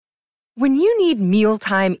When you need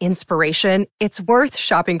mealtime inspiration, it's worth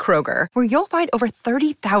shopping Kroger, where you'll find over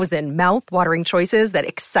 30,000 mouth-watering choices that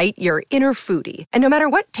excite your inner foodie. And no matter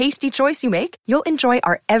what tasty choice you make, you'll enjoy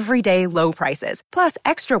our everyday low prices, plus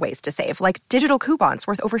extra ways to save, like digital coupons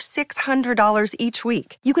worth over $600 each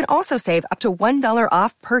week. You can also save up to $1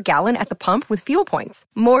 off per gallon at the pump with fuel points.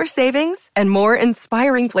 More savings and more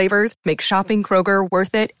inspiring flavors make shopping Kroger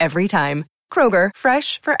worth it every time. Kroger,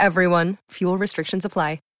 fresh for everyone. Fuel restrictions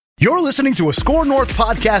apply. You're listening to a Score North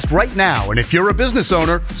podcast right now, and if you're a business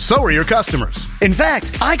owner, so are your customers. In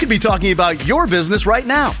fact, I could be talking about your business right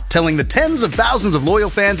now, telling the tens of thousands of loyal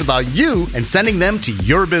fans about you and sending them to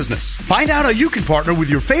your business. Find out how you can partner with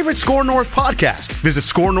your favorite Score North podcast. Visit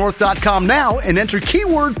scorenorth.com now and enter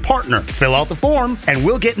keyword partner. Fill out the form, and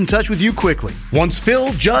we'll get in touch with you quickly. Once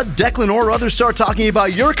Phil, Judd, Declan, or others start talking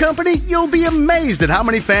about your company, you'll be amazed at how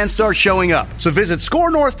many fans start showing up. So visit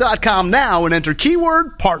scorenorth.com now and enter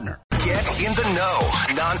keyword partner. Get in the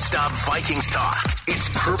know. Non-stop Vikings talk. It's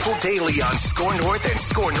Purple Daily on Score North and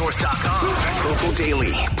ScoreNorth.com. Purple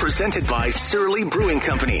Daily, presented by Surly Brewing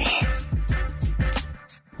Company.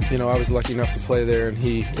 You know, I was lucky enough to play there, and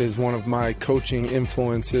he is one of my coaching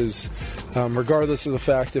influences, regardless of the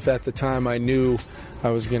fact if at the time I knew I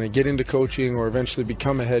was going to get into coaching or eventually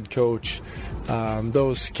become a head coach.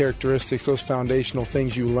 Those characteristics, those foundational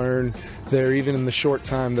things you learn there, even in the short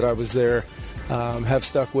time that I was there, have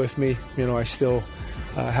stuck with me. You know, I still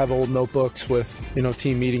have old notebooks with, you know,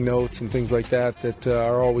 team meeting notes and things like that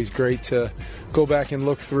are always great to go back and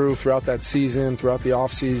look throughout that season, throughout the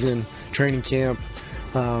off season, training camp.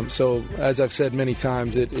 So as I've said many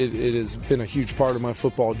times, it has been a huge part of my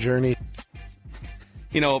football journey.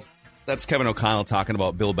 You know, that's Kevin O'Connell talking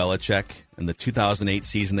about Bill Belichick and the 2008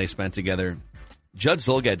 season they spent together. Judd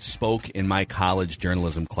Zulgad spoke in my college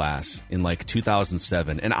journalism class in like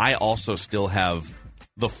 2007, and I also still have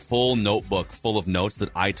the full notebook full of notes that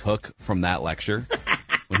I took from that lecture.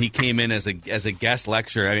 When he came in as a guest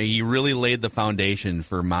lecturer, I mean, he really laid the foundation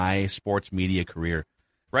for my sports media career.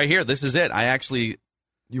 Right here, this is it.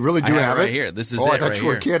 You really do have it? Right here. This is it. I thought you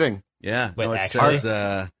were kidding. Yeah. Wait, no, it actually?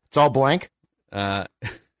 says, it's all blank?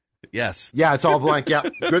 Yes. Yeah, it's all blank. Yeah.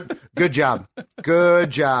 Good job.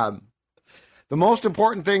 Good job. The most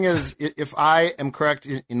important thing is, if I am correct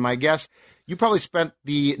in my guess, you probably spent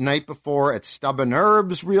the night before at Stubborn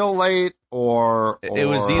Herbs real late, or it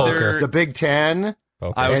was either the Big Ten.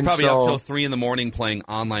 Poker. I was probably up till 3 a.m. playing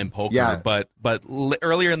online poker. Yeah. But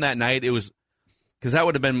earlier in that night, it was because that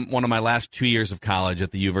would have been one of my last 2 years of college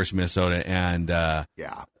at the University of Minnesota, and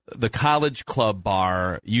the college club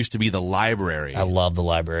bar used to be the library. I love the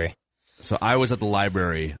library. So I was at the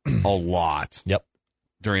library a lot. Yep.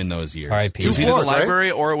 During those years. R.I.P. It was either floors, the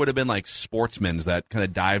library right? or it would have been like Sportsman's, that kind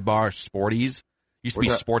of dive bar, Sporties. Used to be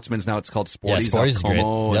Sportsman's, now it's called Sporties. Yeah, Sporties is great.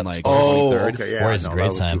 Como yep. and like okay, yeah. Sporties is a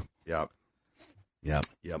great time.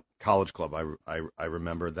 Yep. College club. I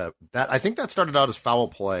remember that. I think that started out as Foul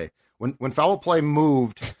Play. When Foul Play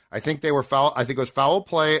moved, I think it was Foul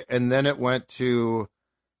Play, and then it went to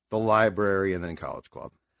the library and then College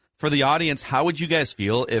Club. For the audience, how would you guys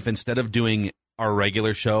feel if instead of doing our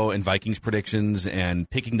regular show and Vikings predictions and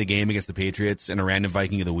picking the game against the Patriots and a random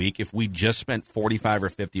Viking of the week, if we just spent 45 or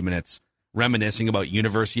 50 minutes reminiscing about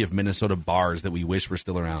University of Minnesota bars that we wish were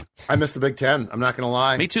still around? I miss the Big Ten. I'm not going to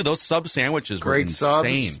lie. Me too. Those sub sandwiches were Great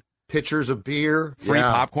insane. subs, pitchers of beer, free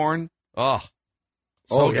popcorn. Oh,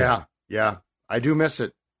 good. Yeah. I do miss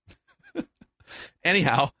it.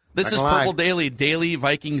 Anyhow, this is Purple Daily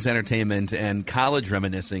Vikings entertainment and college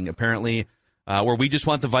reminiscing, apparently, where we just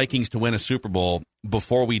want the Vikings to win a Super Bowl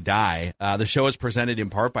before we die. The show is presented in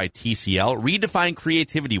part by TCL. Redefine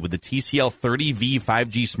creativity with the TCL 30V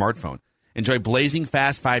 5G smartphone. Enjoy blazing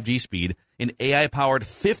fast 5G speed, an AI-powered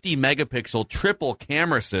 50-megapixel triple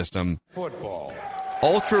camera system. Football.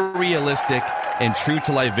 Ultra-realistic and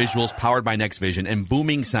true-to-life visuals powered by NextVision and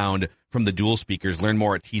booming sound from the dual speakers. Learn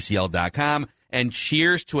more at TCL.com. And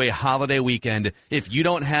cheers to a holiday weekend. If you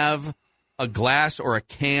don't have a glass or a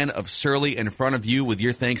can of Surly in front of you with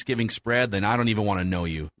your Thanksgiving spread, then I don't even want to know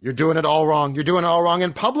you. You're doing it all wrong.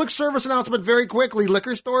 And public service announcement very quickly.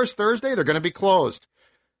 Liquor stores Thursday, they're going to be closed.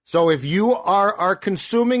 So if you are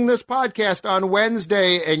consuming this podcast on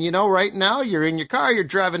Wednesday and, right now you're in your car, you're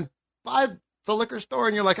driving by the liquor store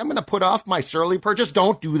and you're like, I'm going to put off my Surly purchase.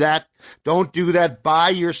 Don't do that. Don't do that. Buy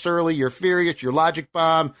your Surly, your Furious, your Logic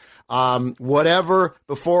Bomb, whatever,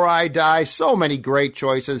 before I die. So many great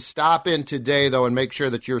choices. Stop in today, though, and make sure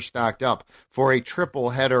that you're stocked up for a triple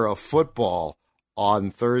header of football on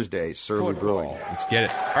Thursday. Surly Brewing. Let's get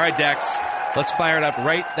it. All right, Dex, let's fire it up.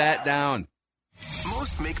 Write that down.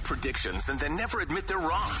 Most make predictions and then never admit they're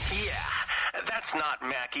wrong. Yeah, that's That's not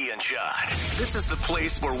Mackie and Judd. This is the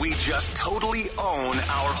place where we just totally own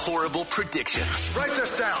our horrible predictions. Write this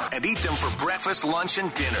down. And eat them for breakfast, lunch,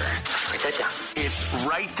 and dinner. Write that down. It's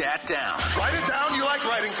Write That Down. Write it down. You like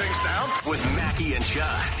writing things down? With Mackie and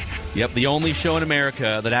Judd. Yep, the only show in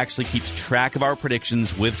America that actually keeps track of our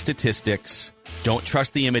predictions with statistics. Don't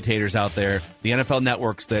trust the imitators out there. The NFL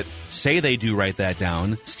networks that say they do write that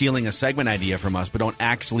down, stealing a segment idea from us, but don't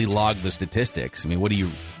actually log the statistics. I mean, what are you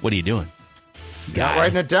doing? Not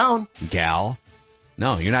writing it down. Gal.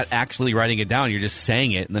 No, you're not actually writing it down. You're just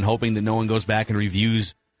saying it and then hoping that no one goes back and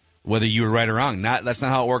reviews whether you were right or wrong. That's not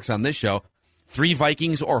how it works on this show. 3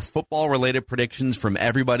 Vikings or football-related predictions from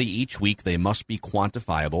everybody each week. They must be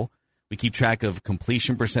quantifiable. We keep track of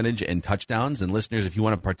completion percentage and touchdowns. And listeners, if you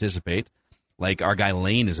want to participate, like our guy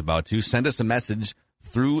Lane is about to, send us a message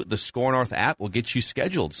through the Score North app. We'll get you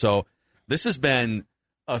scheduled. So this has been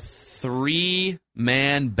a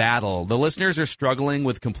 3-man battle. The listeners are struggling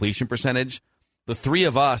with completion percentage. The 3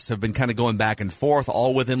 of us have been kind of going back and forth,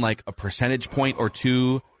 all within like a percentage point or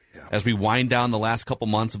two as we wind down the last couple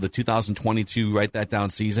months of the 2022 Write That Down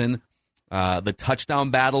season. The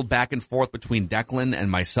touchdown battle back and forth between Declan and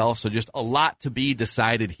myself. So just a lot to be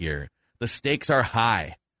decided here. The stakes are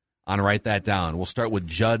high on Write That Down. We'll start with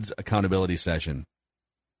Judd's accountability session.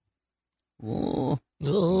 No,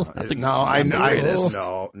 it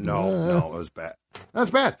was bad. That's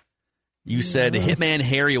bad. You said Hitman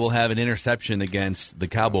Harry will have an interception against the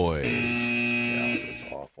Cowboys. Yeah, it was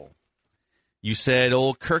awful. You said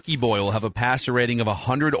old Kirky Boy will have a passer rating of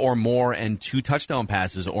 100 or more and 2 touchdown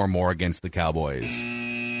passes or more against the Cowboys.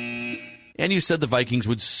 And you said the Vikings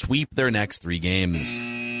would sweep their next 3 games.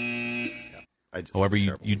 However,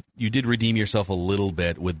 you did redeem yourself a little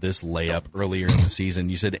bit with this layup earlier in the season.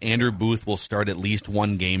 You said Andrew Booth will start at least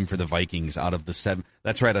 1 game for the Vikings out of the 7.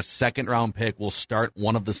 That's right, a second-round pick will start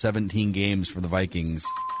one of the 17 games for the Vikings.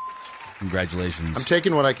 Congratulations. I'm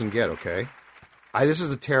taking what I can get, okay? This is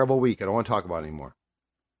a terrible week. I don't want to talk about it anymore.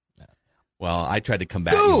 Well, I tried to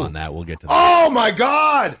combat you on that. We'll get to that. Oh, my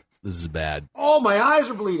God! This is bad. Oh, my eyes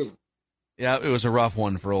are bleeding. Yeah, it was a rough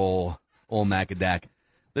one for old Macadac.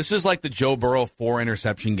 This is like the Joe Burrow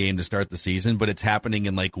 4-interception game to start the season, but it's happening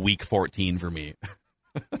in like week 14 for me.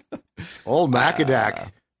 Old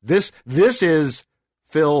Macadac. This is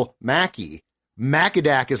Phil Mackey.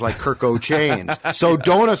 Macadac is like Kirk O'Chains. So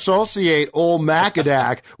don't associate old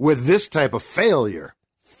Macadac with this type of failure.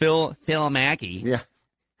 Phil Mackey. Yeah.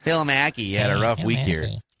 Phil Mackey had a rough week here.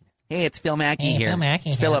 Hey, it's Phil Mackey here. Phil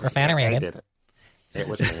Mackey. Philip. I did it. It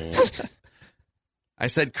was me. I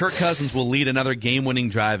said Kirk Cousins will lead another game-winning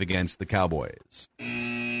drive against the Cowboys.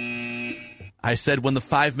 I said when the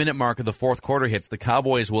 5-minute mark of the fourth quarter hits, the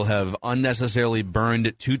Cowboys will have unnecessarily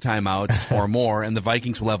burned 2 timeouts or more, and the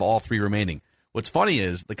Vikings will have all 3 remaining. What's funny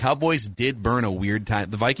is the Cowboys did burn a weird time.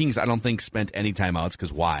 The Vikings, I don't think, spent any timeouts,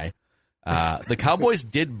 because why? The Cowboys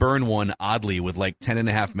did burn one, oddly, with like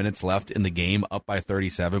 10.5 minutes left in the game, up by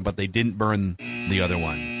 37, but they didn't burn the other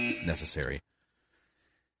one necessary.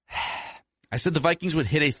 I said the Vikings would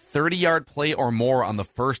hit a 30-yard play or more on the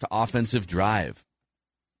first offensive drive.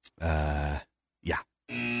 Yeah.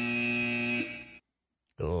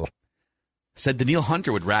 Cool. Said Danielle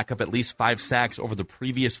Hunter would rack up at least 5 sacks over the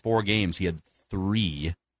previous 4 games. He had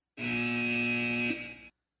 3.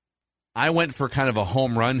 I went for kind of a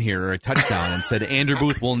home run here, or a touchdown, and said Andrew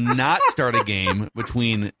Booth will not start a game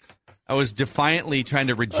between... I was defiantly trying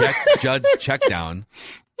to reject Judd's check down.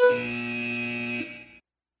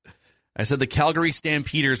 I said the Calgary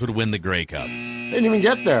Stampeders would win the Grey Cup. They didn't even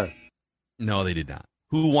get there. No, they did not.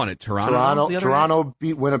 Who won it? Toronto? Toronto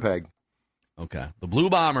beat Winnipeg. Okay. The Blue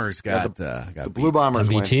Bombers got the Blue Bombers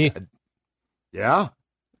MBT. win. Yeah.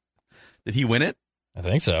 Did he win it? I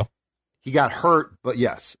think so. He got hurt, but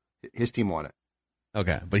yes, his team won it.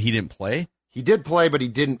 Okay, but he didn't play? He did play, but he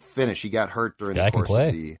didn't finish. He got hurt during the course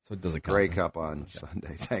of the so it doesn't count. Grey Cup on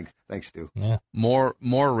Sunday. Thanks, Stu. Yeah. More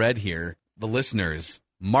red here. The listeners.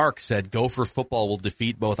 Mark said Gopher football will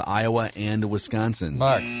defeat both Iowa and Wisconsin.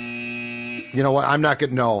 Mark. You know what? I'm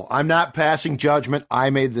not passing judgment.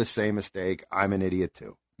 I made the same mistake. I'm an idiot,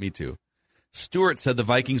 too. Me too. Stewart said the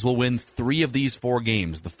Vikings will win 3 of these 4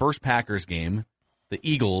 games. The first Packers game, the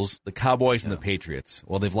Eagles, the Cowboys, and the Patriots.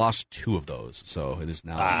 Well, they've lost 2 of those, so it is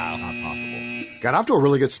now not possible. Got off to a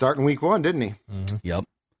really good start in week 1, didn't he? Mm-hmm. Yep.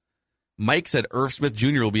 Mike said Irv Smith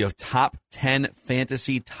Jr. will be a top 10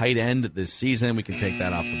 fantasy tight end this season. We can take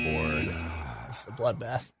that off the board. It's a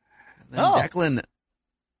bloodbath. Then Declan,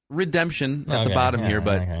 redemption at the bottom here,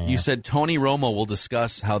 but you said Tony Romo will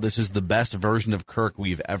discuss how this is the best version of Kirk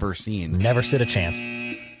we've ever seen. Never stood a chance.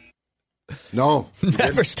 No.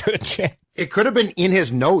 Never stood a chance. It could have been in his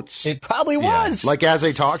notes. It probably was. Like as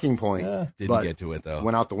a talking point. Didn't get to it, though.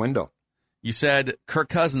 Went out the window. You said Kirk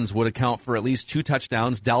Cousins would account for at least 2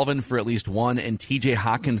 touchdowns, Dalvin for at least 1, and TJ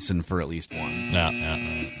Hawkinson for at least 1. No.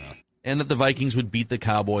 And that the Vikings would beat the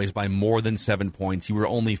Cowboys by more than 7 points. You were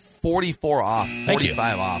only 45 off on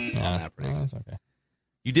that prediction. Okay.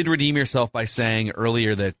 You did redeem yourself by saying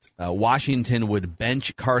earlier that Washington would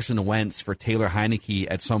bench Carson Wentz for Taylor Heineke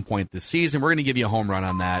at some point this season. We're going to give you a home run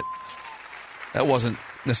on that. That wasn't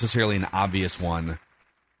necessarily an obvious one,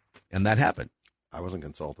 and that happened. I wasn't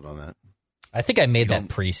consulted on that. I think I made that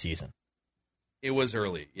preseason. It was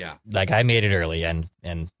early, yeah. Like I made it early, and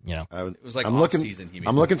it was like I'm off season.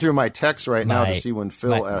 I'm looking through my text right now to see when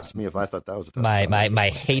Phil asked me if I thought that was a touchdown. My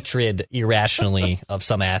hatred irrationally of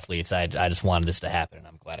some athletes. I just wanted this to happen, and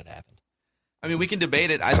I'm glad it happened. I mean, we can debate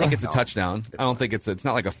it. I think it's a touchdown. I don't think it's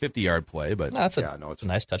not like a 50-yard play, but it's a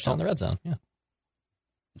nice touchdown in the red zone. Yeah.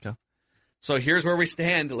 Okay. So here's where we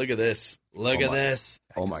stand. Look at this. Look at this.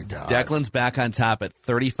 Oh, my God. Declan's back on top at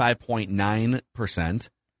 35.9%.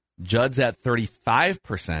 Judd's at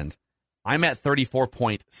 35%. I'm at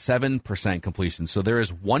 34.7% completion. So there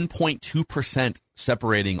is 1.2%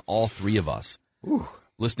 separating all three of us. Ooh.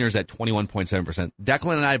 Listeners at 21.7%.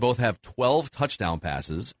 Declan and I both have 12 touchdown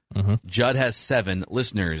passes. Mm-hmm. Judd has 7.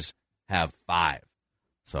 Listeners have 5.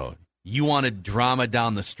 So you wanted drama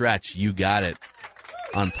down the stretch. You got it.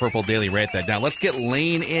 On Purple Daily, write that down. Let's get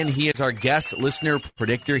Lane in. He is our guest listener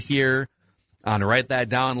predictor here on Write That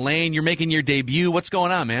Down. Lane, you're making your debut. What's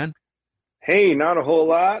going on, man? Hey, not a whole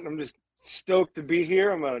lot. I'm just stoked to be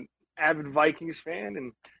here. I'm an avid Vikings fan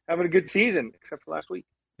and having a good season, except for last week.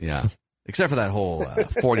 Yeah, except for that whole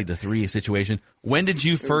 40-3 situation. When did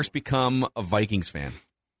you first become a Vikings fan?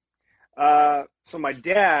 So my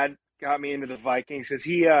dad got me into the Vikings because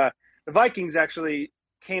the Vikings actually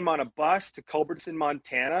came on a bus to Culbertson,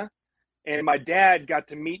 Montana, and my dad got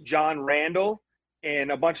to meet John Randall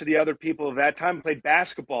and a bunch of the other people of that time, played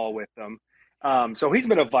basketball with them. So he's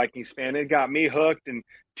been a Vikings fan. It got me hooked, and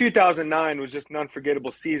 2009 was just an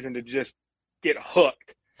unforgettable season to just get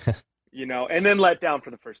hooked, and then let down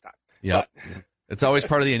for the first time. Yeah. It's always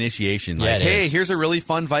part of the initiation. Like, hey, here's a really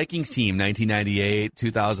fun Vikings team, 1998,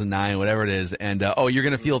 2009, whatever it is. And, you're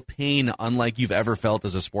going to feel pain unlike you've ever felt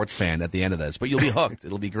as a sports fan at the end of this. But you'll be hooked.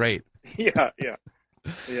 It'll be great. Yeah.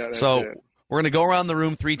 So it. We're going to go around the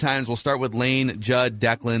room 3 times. We'll start with Lane, Judd,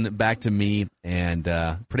 Declan, back to me. And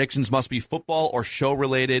predictions must be football or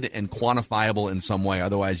show-related and quantifiable in some way.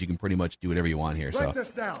 Otherwise, you can pretty much do whatever you want here. So,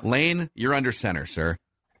 Lane, you're under center, sir.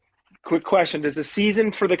 Quick question. Does the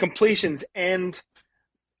season for the completions end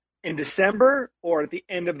in December or at the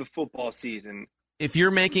end of the football season? If you're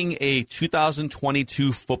making a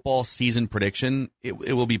 2022 football season prediction, it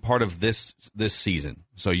will be part of this season.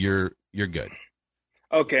 So you're good.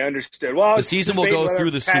 Okay, understood. Well, the season will go through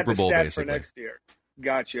the Super Bowl, basically. For next year.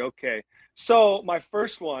 Got you. Okay. So my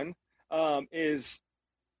first one is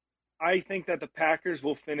I think that the Packers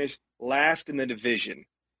will finish last in the division.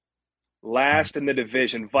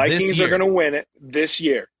 Vikings are going to win it this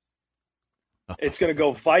year. It's going to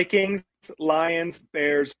go Vikings, Lions,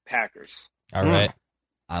 Bears, Packers. All right.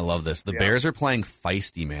 I love this. The Bears are playing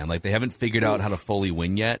feisty, man. Like, they haven't figured out how to fully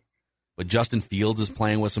win yet, but Justin Fields is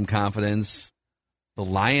playing with some confidence. The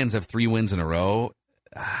Lions have 3 wins in a row.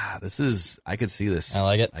 I could see this. I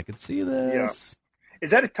like it. I could see this. Yeah.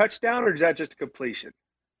 Is that a touchdown or is that just a completion?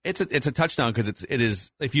 It's a touchdown because it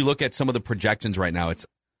is. If you look at some of the projections right now, it's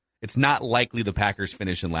not likely the Packers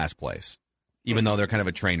finish in last place, even though they're kind of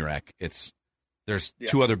a train wreck. There's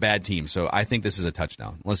 2 other bad teams, so I think this is a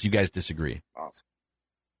touchdown, unless you guys disagree. Awesome.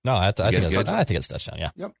 No, I think it's a touchdown,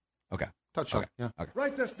 yeah. Yep. Okay. Touchdown. Okay. Yeah. Okay.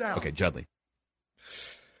 Write this down. Okay, Judley.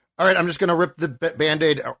 All right, I'm just going to rip the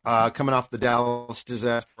Band-Aid coming off the Dallas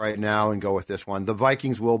disaster right now and go with this one. The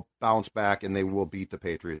Vikings will bounce back, and they will beat the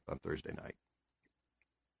Patriots on Thursday night.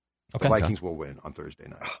 Okay. The Vikings will win on Thursday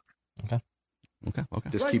night. Okay.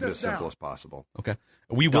 Just keep it as simple as possible. Okay.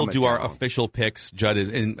 We will do our official picks. Judd is,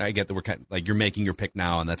 and I get that we're kind of, like, you're making your pick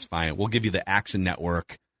now, and that's fine. We'll give you the Action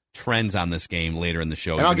Network trends on this game later in the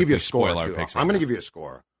show. And I'll give you a score. I'm going to give you a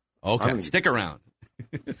score. Okay. Stick around.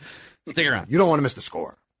 Stick around. You don't want to miss the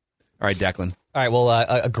score. All right, Declan. All right, well,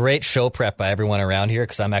 a great show prep by everyone around here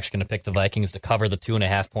because I'm actually going to pick the Vikings to cover the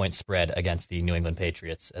 2.5-point spread against the New England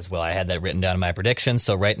Patriots as well. I had that written down in my prediction,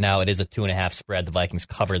 so right now it is a 2.5 spread. The Vikings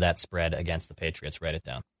cover that spread against the Patriots. Write it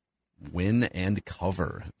down. Win and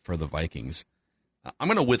cover for the Vikings. I'm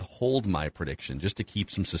going to withhold my prediction just to keep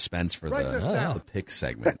some suspense for the pick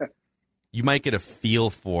segment. You might get a feel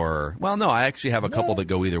for, well, no, I actually have a couple that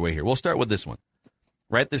go either way here. We'll start with this one.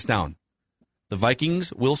 Write this down. The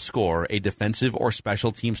Vikings will score a defensive or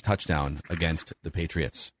special teams touchdown against the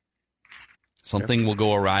Patriots. Something will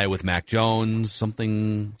go awry with Mac Jones.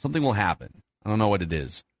 Something will happen. I don't know what it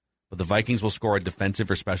is. But the Vikings will score a defensive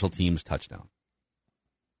or special teams touchdown.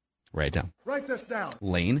 Write it down. Write this down.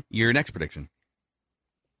 Lane, your next prediction.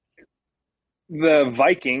 The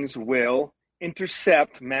Vikings will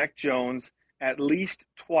intercept Mac Jones at least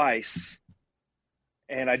twice.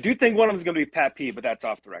 And I do think one of them is going to be Pat P, but that's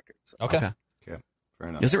off the record. So. Okay. Fair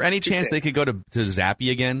enough. Is there any chance they could go to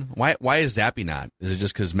Zappy again? Why is Zappy not? Is it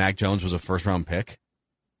just because Mac Jones was a first-round pick?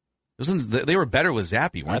 They were better with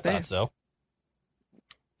Zappy, weren't they? I thought so.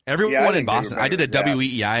 Everyone in Boston. I did a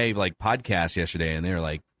WEEI podcast yesterday, and they were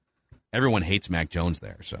like, everyone hates Mac Jones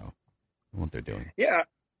there, so I don't know what they're doing. Yeah,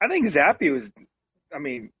 I think Zappy was,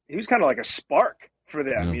 he was kind of like a spark for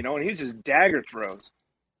them, Yeah. and he was just dagger throws.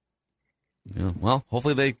 Yeah, well,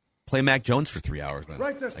 hopefully they play Mac Jones for 3 hours then.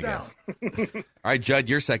 Write this down. All right, Judd,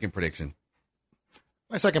 your second prediction.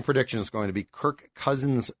 My second prediction is going to be Kirk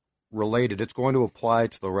Cousins related. It's going to apply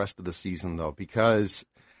to the rest of the season, though, because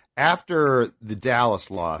after the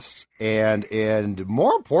Dallas loss and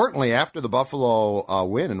more importantly, after the Buffalo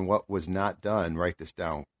win and what was not done, write this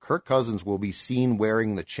down, Kirk Cousins will be seen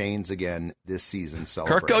wearing the chains again this season.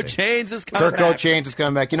 Kirko Chains is coming back. Kirko Chains is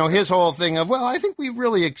coming back. His whole thing of, I think we've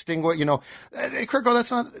really extinguished, Kirko,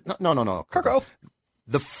 that's not, no. Kirko.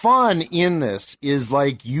 The fun in this is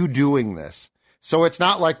like you doing this. So it's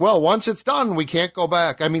not like, once it's done, we can't go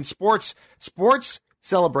back. Sports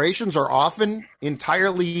celebrations are often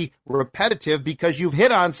entirely repetitive because you've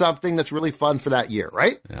hit on something that's really fun for that year,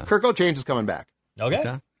 right? Yeah. Kirko Chains is coming back.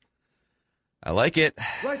 Okay. I like it.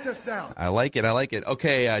 Write this down. I like it.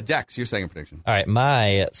 Okay, Dex, your second prediction. All right,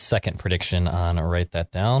 my second prediction write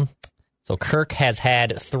that down. So Kirk has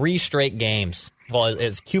had 3 straight games. Well,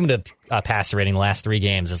 his cumulative passer rating the last 3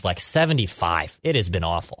 games is like 75. It has been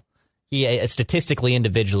awful. He statistically,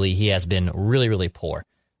 individually, he has been really, really poor.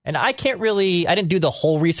 And I didn't do the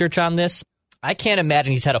whole research on this. I can't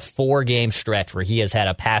imagine he's had a 4-game stretch where he has had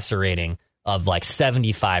a passer rating of like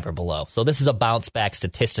 75 or below. So this is a bounce back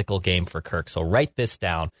statistical game for Kirk. So write this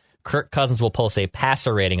down. Kirk Cousins will post a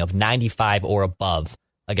passer rating of 95 or above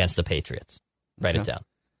against the Patriots. Write it down.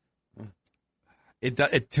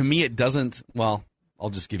 To me, it doesn't. Well, I'll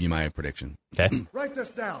just give you my prediction. Okay. Write this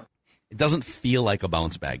down. It doesn't feel like a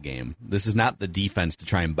bounce back game. This is not the defense to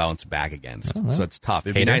try and bounce back against. So it's tough.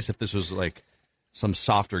 It'd be nice if this was like some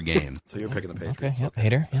softer game. So you're picking the Patriots. Okay, yep,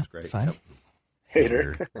 hater. That's Yep, great. fine. Yep.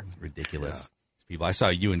 Hater. Ridiculous. People, I saw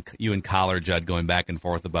you and Collar, Judd, going back and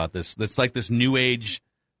forth about this. It's like this new age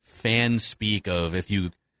fan speak of if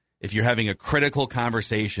you're having a critical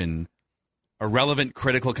conversation, a relevant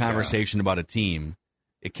critical conversation about a team,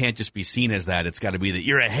 it can't just be seen as that. It's got to be that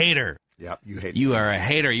you're a hater. Yep, you hate. You are a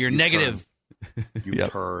hater. You're negative. You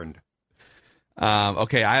turned.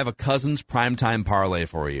 Okay, I have a Cousins primetime parlay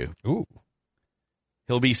for you. Ooh.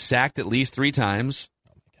 He'll be sacked at least 3 times.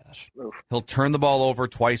 Oh, my gosh. He'll turn the ball over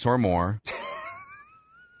twice or more.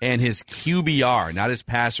 And his QBR, not his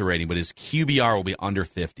passer rating, but his QBR will be under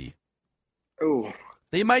 50. Ooh.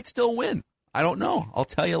 They might still win. I don't know. I'll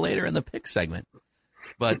tell you later in the pick segment.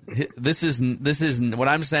 But this is what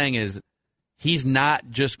I'm saying is he's not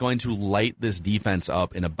just going to light this defense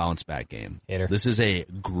up in a bounce back game. Hater. This is a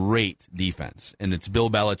great defense, and it's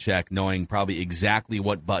Bill Belichick knowing probably exactly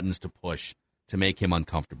what buttons to push to make him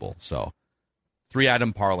uncomfortable. So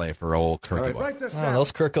 3-item parlay for old Kirky. Write this down.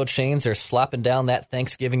 Those Kirko Chains are slopping down that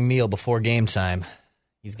Thanksgiving meal before game time.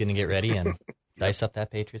 He's going to get ready and dice up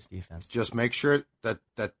that Patriots defense. Just make sure that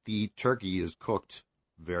the turkey is cooked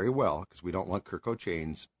very well because we don't want Kirko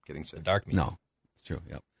Chains getting sick. The dark meat. No, it's true.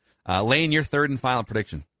 Yep. Lane, your third and final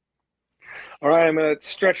prediction. All right, I'm going to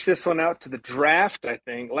stretch this one out to the draft, I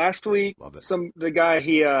think. Last week, the guy,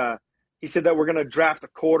 he said that we're going to draft a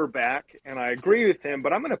quarterback, and I agree with him,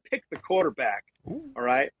 but I'm going to pick the quarterback. Ooh. All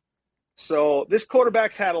right? So this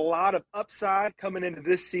quarterback's had a lot of upside coming into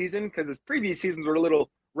this season because his previous seasons were a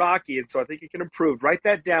little rocky, and so I think he can improve. Write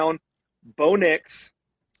that down. Bo Nix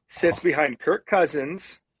sits behind Kirk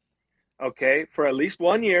Cousins, okay, for at least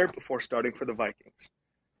 1 year before starting for the Vikings.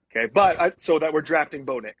 Okay, but so that we're drafting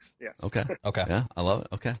Bo Nix. Yes. Okay. Okay. Yeah, I love it.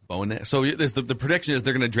 Okay, Bo Nix. So the prediction is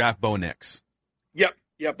they're going to draft Bo Nix.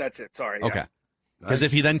 Yep, that's it. Sorry. Yeah. Okay. Because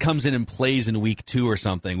if he then comes in and plays in week 2 or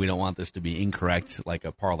something, we don't want this to be incorrect like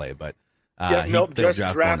a parlay. But nope, they'll just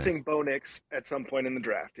draft drafting Bo Nix at some point in the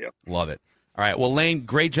draft. Yep. Love it. All right. Well, Lane,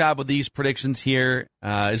 great job with these predictions here.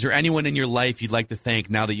 Is there anyone in your life you'd like to thank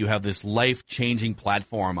now that you have this life-changing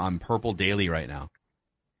platform on Purple Daily right now?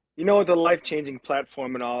 You know, the life-changing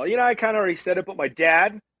platform and all. You know, I kind of already said it, but my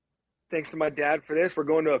dad, thanks to my dad for this. We're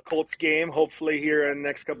going to a Colts game, hopefully here in the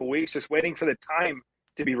next couple of weeks. Just waiting for the time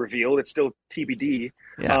to be revealed. It's still TBD.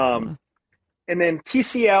 Yeah. And then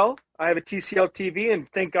TCL. I have a TCL TV, and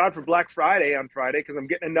thank God for Black Friday on Friday because I'm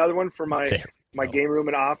getting another one for my game room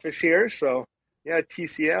and office here. So, yeah,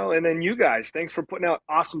 TCL. And then you guys, thanks for putting out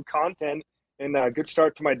awesome content and a good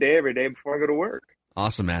start to my day every day before I go to work.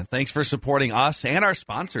 Awesome, man. Thanks for supporting us and our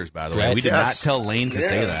sponsors, by the way. We did not tell Lane to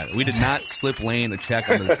say that. We did not slip Lane a check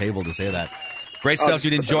under the table to say that. Great stuff,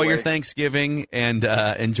 dude. Enjoy your Thanksgiving and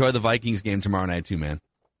enjoy the Vikings game tomorrow night, too, man.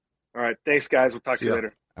 All right. Thanks, guys. We'll talk to you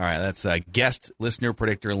later. All right. That's guest listener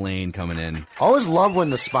predictor Lane coming in. I always love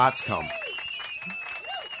when the spots come.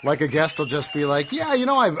 Like a guest will just be like, yeah, you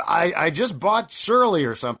know, I just bought Surly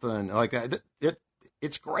or something like that.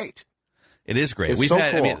 It's great. It is great. We've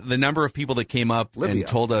had cool. I mean, the number of people that came up and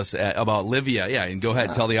told us about Livia. Yeah, and go ahead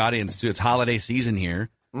and tell the audience too. It's holiday season here.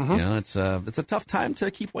 Mm-hmm. You know, it's a tough time to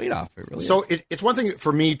keep weight off. It really so is. It's one thing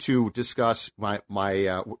for me to discuss my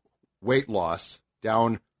weight loss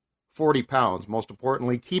down 40 pounds. Most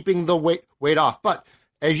importantly, keeping the weight off. But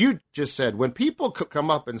as you just said, when people come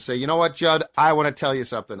up and say, you know what, Judd, I want to tell you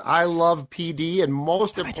something. I love PD, and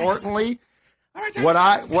most importantly. What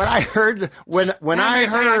I heard when I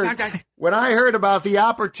heard about the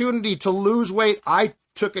opportunity to lose weight, I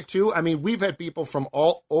took it too. I mean, we've had people from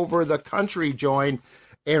all over the country join,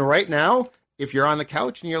 and right now, if you're on the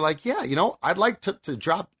couch and you're like, yeah, you know, I'd like to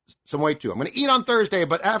drop some weight too. I'm going to eat on Thursday,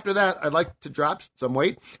 but after that, I'd like to drop some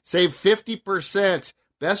weight. Save 50%.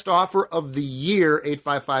 Best offer of the year,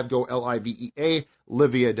 855-GO-LIVEA,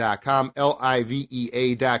 Livea.com,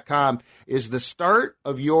 Livea.com is the start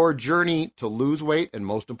of your journey to lose weight and,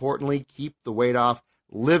 most importantly, keep the weight off.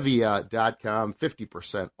 Livea.com,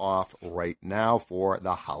 50% off right now for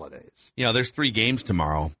the holidays. You know, there's 3 games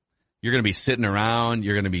tomorrow. You're going to be sitting around,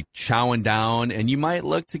 you're going to be chowing down, and you might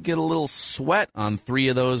look to get a little sweat on 3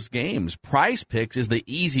 of those games. Prize Picks is the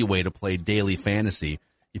easy way to play daily fantasy.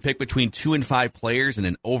 You pick between 2 and 5 players and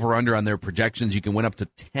an over-under on their projections. You can win up to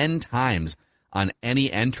 10 times on any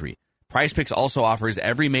entry. Prize Picks also offers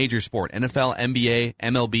every major sport, NFL, NBA,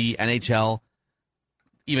 MLB, NHL,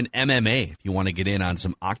 even MMA if you want to get in on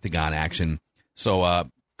some octagon action. So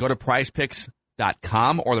go to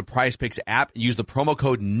prizepicks.com or the Prize Picks app. Use the promo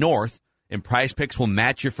code NORTH, and Prize Picks will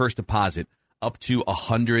match your first deposit up to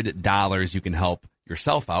 $100. You can help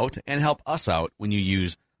yourself out and help us out when you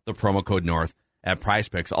use the promo code NORTH at Prize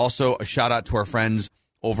Picks. Also, a shout out to our friends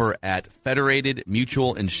over at Federated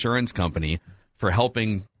Mutual Insurance Company for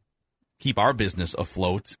helping keep our business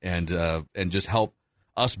afloat and just help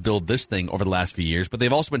us build this thing over the last few years. But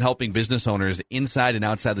they've also been helping business owners inside and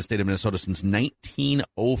outside the state of Minnesota since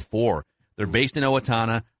 1904. They're based in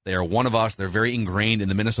Owatonna. They are one of us. They're very ingrained in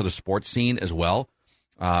the Minnesota sports scene as well.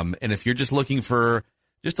 And if you're just looking for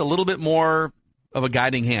just a little bit more of a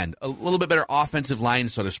guiding hand, a little bit better offensive line,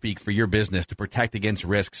 so to speak, for your business to protect against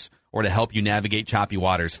risks or to help you navigate choppy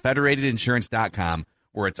waters, federatedinsurance.com,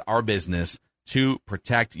 where it's our business to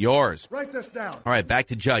protect yours. Write this down. All right, back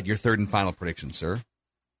to Judd, your third and final prediction, sir.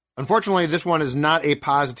 Unfortunately, this one is not a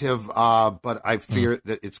positive, but I fear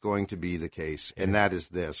that it's going to be the case, and that is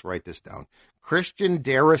this. Write this down. Christian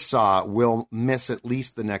Darrisaw will miss at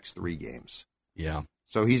least the next 3 games. Yeah.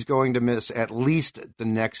 So he's going to miss at least the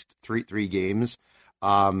next three games.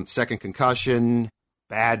 Second concussion,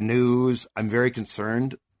 bad news. I'm very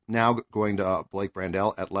concerned now going to Blake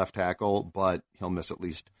Brandel at left tackle, but he'll miss at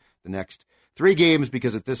least the next 3 games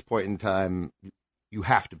because at this point in time, you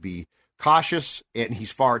have to be cautious, and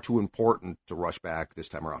he's far too important to rush back this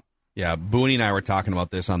time around. Yeah, Booney and I were talking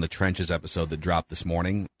about this on the Trenches episode that dropped this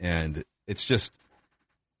morning, and it's just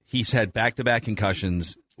he's had back-to-back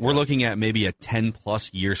concussions. We're looking at maybe a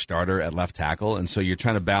 10-plus year starter at left tackle, and so you're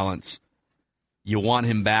trying to balance. You want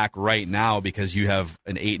him back right now because you have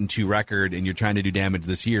an 8-2 record and you're trying to do damage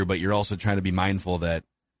this year, but you're also trying to be mindful that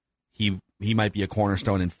he might be a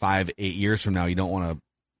cornerstone in 5-8 years from now. You don't want to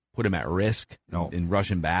put him at risk and rush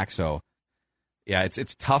him back. So, yeah,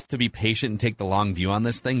 it's tough to be patient and take the long view on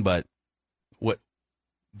this thing, but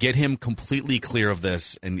get him completely clear of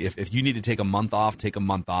this. And if you need to take a month off, take a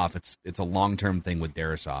month off. It's a long-term thing with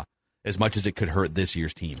Darrisaw, as much as it could hurt this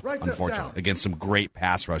year's team, unfortunately, against some great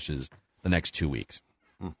pass rushes the next 2 weeks.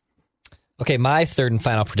 Okay, my third and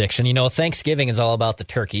final prediction. You know, Thanksgiving is all about the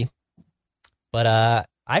turkey, but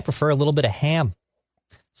I prefer a little bit of ham.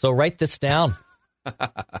 So write this down.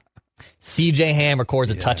 C.J. Ham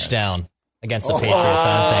records a touchdown against the Patriots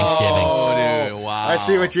on Thanksgiving. Oh, dude, wow. I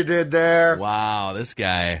see what you did there. Wow, this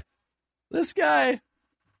guy.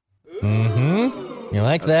 Mm-hmm. You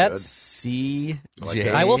like that? C.J.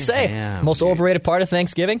 I will say, Ham, most overrated part of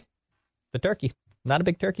Thanksgiving, the turkey. Not a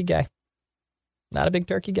big turkey guy. Not a big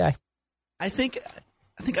turkey guy. I think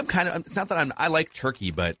I'm kind of. It's not that I like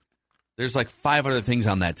turkey, but there's like 5 other things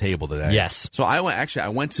on that table today. Yes. So I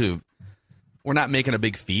went to. We're not making a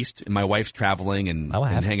big feast, and my wife's traveling and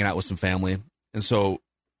hanging out with some family, and so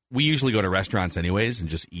we usually go to restaurants anyways and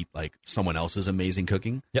just eat like someone else's amazing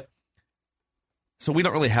cooking. Yep. So we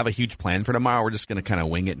don't really have a huge plan for tomorrow. We're just going to kind of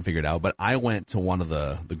wing it and figure it out. But I went to one of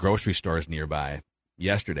the grocery stores nearby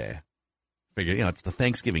yesterday. Figured, it's the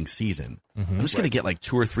Thanksgiving season. Mm-hmm. I'm just going to get like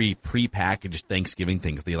 2 or 3 prepackaged Thanksgiving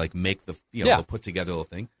things. They like make the they'll put together a little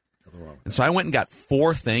thing. And so I went and got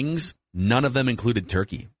 4 things. None of them included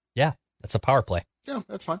turkey. Yeah, that's a power play. Yeah,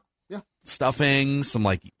 that's fine. Yeah, stuffing, some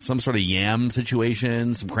sort of yam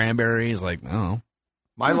situation, some cranberries. Like, I don't know.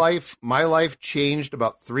 My life changed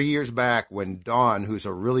about 3 years back when Dawn, who's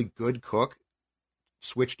a really good cook,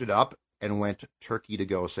 switched it up and went turkey to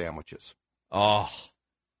go sandwiches. Oh,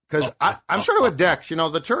 because I'm sort of with Dex.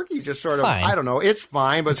 The turkey just sort of fine. I don't know. It's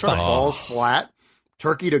fine, but it sort of falls flat.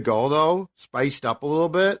 Turkey to go though, spiced up a little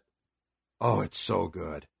bit. Oh, it's so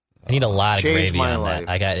good. I need a lot of Changed gravy my on life.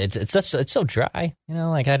 that. It's so dry.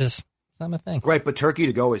 It's not my thing. Right, but turkey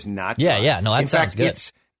to go is not dry. Yeah. No, that sounds good.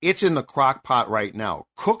 It's in the crock pot right now.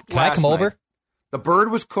 Cooked Can I come night. over? The bird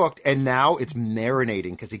was cooked, and now it's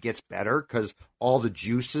marinating because it gets better because all the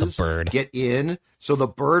juices get in. So the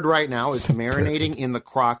bird right now is marinating in the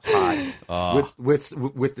crock pot with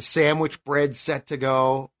the sandwich bread set to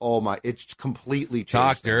go. Oh, my. It's completely changed.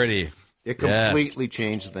 Talk dirty. It completely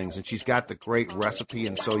changed things, and she's got the great recipe,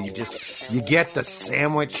 and so you get the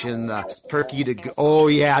sandwich and the turkey to go. Oh,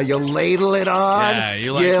 yeah, you ladle it on. Yeah,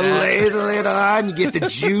 you like that. Ladle it on. You get the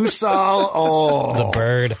juice all. Oh. The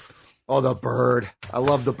bird. Oh, the bird. I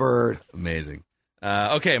love the bird. Amazing.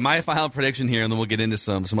 Okay, my final prediction here, and then we'll get into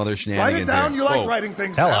some other shenanigans. Write it down. Here. You like writing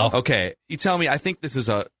things Hello. down. Okay, you tell me. I think this is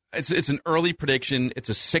it's an early prediction. It's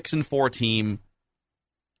a 6-4 team.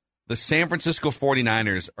 The San Francisco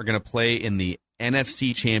 49ers are going to play in the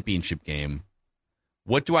NFC Championship game.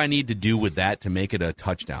 What do I need to do with that to make it a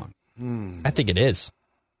touchdown? I think it is.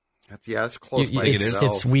 It's close by itself.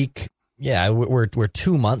 It's week. Yeah, we're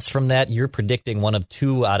 2 months from that. You're predicting one of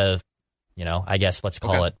 2 out of, I guess let's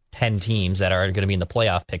call it 10 teams that are going to be in the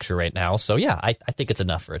playoff picture right now. So, yeah, I think it's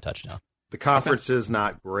enough for a touchdown. The conference is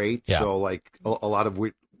not great, so, like, a lot of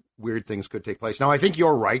weird things could take place. Now, I think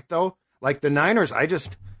you're right, though. Like, the Niners,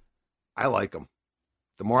 I like them.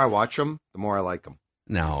 The more I watch them, the more I like them.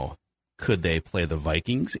 Now, could they play the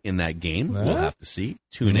Vikings in that game? We'll have to see.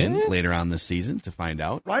 Tune in later on this season to find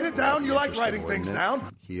out. Write it down. You like writing things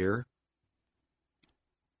down. Here.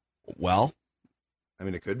 Well,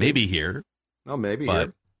 it could be. Maybe here. Oh, maybe but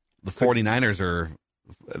here. The 49ers are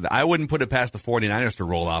 – I wouldn't put it past the 49ers to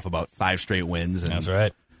roll off about 5 straight wins. And that's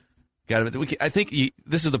right. I think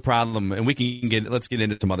this is the problem, and let's get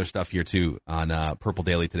into some other stuff here too on Purple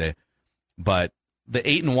Daily today. But the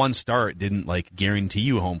 8-1 start didn't guarantee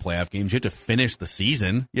you home playoff games. You have to finish the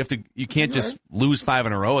season. You can't just lose 5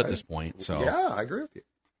 in a row at this point. So yeah, I agree with you.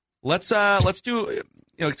 Let's do.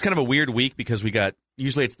 It's kind of a weird week because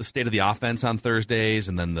usually it's the state of the offense on Thursdays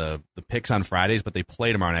and then the picks on Fridays, but they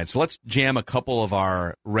play tomorrow night. So let's jam a couple of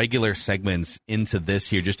our regular segments into this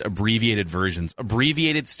here, just abbreviated versions.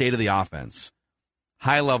 Abbreviated state of the offense.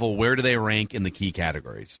 High level, where do they rank in the key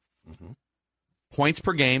categories? Mm-hmm. Points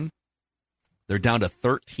per game. They're down to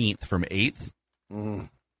 13th from 8th,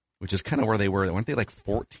 which is kind of where they were. Weren't they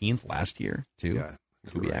 14th last year, too? Yeah.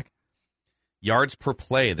 Kubiak. Right. Yards per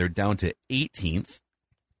play, they're down to 18th.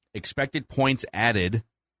 Expected points added,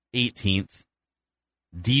 18th.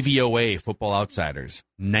 DVOA, Football Outsiders,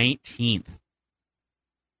 19th.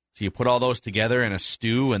 So you put all those together in a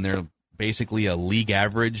stew, and they're basically a league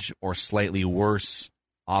average or slightly worse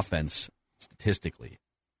offense statistically.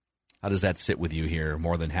 How does that sit with you here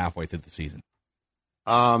more than halfway through the season?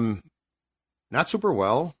 Not super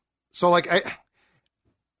well. So,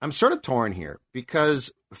 I'm sort of torn here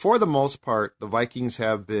because for the most part, the Vikings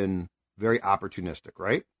have been very opportunistic,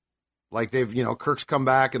 right? Like they've, Kirk's come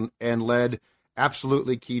back and led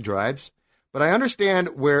absolutely key drives. But I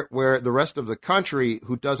understand where the rest of the country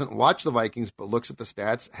who doesn't watch the Vikings but looks at the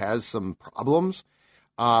stats has some problems.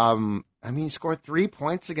 You scored 3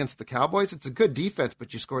 points against the Cowboys. It's a good defense,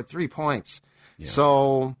 but you scored 3 points. Yeah.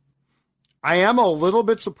 So I am a little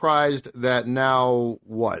bit surprised that now,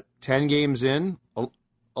 10 games in,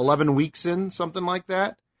 11 weeks in, something like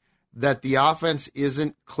that the offense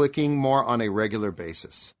isn't clicking more on a regular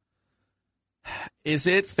basis. Is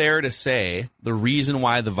it fair to say the reason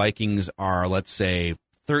why the Vikings are, let's say,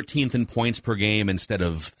 13th in points per game instead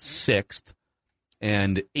of 6th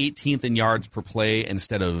and 18th in yards per play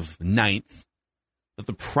instead of 9th, that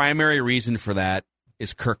the primary reason for that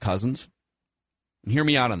is Kirk Cousins? Hear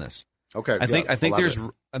me out on this. Okay. I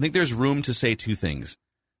think there's room to say two things.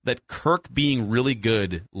 That Kirk being really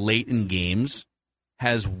good late in games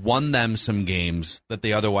has won them some games that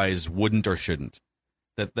they otherwise wouldn't or shouldn't.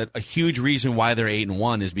 That a huge reason why they're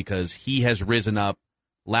 8-1 is because he has risen up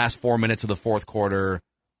last 4 minutes of the fourth quarter,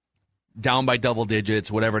 down by double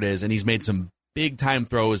digits, whatever it is, and he's made some big-time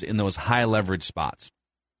throws in those high-leverage spots.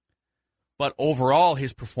 But overall,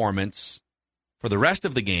 his performance for the rest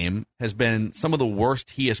of the game has been some of the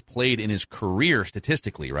worst he has played in his career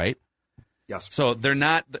statistically, right? Yes. So they're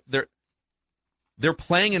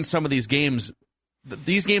playing in some of these games.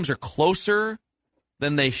 These games are closer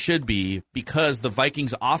than they should be because the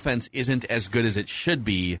Vikings offense isn't as good as it should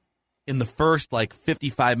be in the first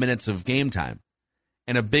 55 minutes of game time.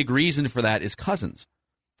 And a big reason for that is Cousins.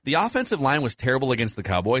 The offensive line was terrible against the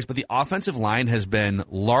Cowboys, but the offensive line has been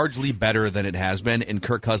largely better than it has been in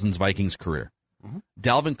Kirk Cousins' Vikings career. Mm-hmm.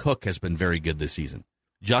 Dalvin Cook has been very good this season.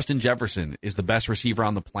 Justin Jefferson is the best receiver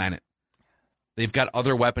on the planet. They've got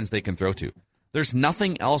other weapons they can throw to. There's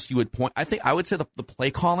nothing else you would point. I would say the play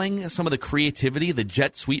calling, some of the creativity, the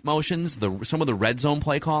jet sweep motions, some of the red zone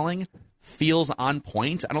play calling feels on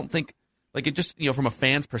point. I don't think it just, from a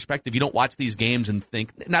fan's perspective, you don't watch these games and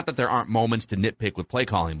think, not that there aren't moments to nitpick with play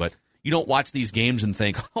calling, but you don't watch these games and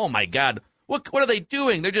think, oh my God, what are they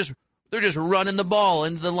doing? They're just running the ball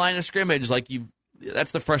into the line of scrimmage.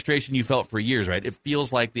 That's the frustration you felt for years, right? It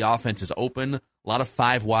feels like the offense is open, a lot of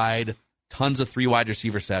 5 wide, tons of 3 wide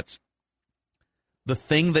receiver sets. The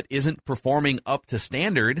thing that isn't performing up to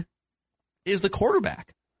standard is the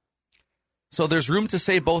quarterback. So there's room to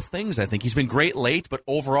say both things, I think. He's been great late, but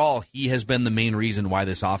overall, he has been the main reason why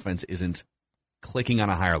this offense isn't clicking on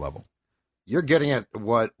a higher level. You're getting at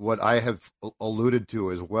what I have alluded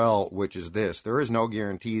to as well, which is this. There is no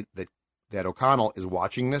guarantee that O'Connell is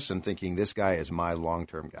watching this and thinking this guy is my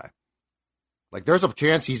long-term guy. There's a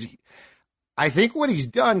chance I think what he's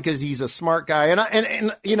done, because he's a smart guy, and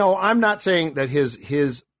I'm not saying that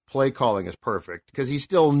his play calling is perfect, because he's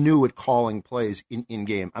still new at calling plays in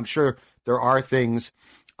game. I'm sure there are things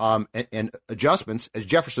and adjustments, as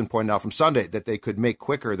Jefferson pointed out from Sunday, that they could make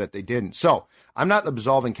quicker that they didn't. So I'm not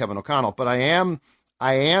absolving Kevin O'Connell, but I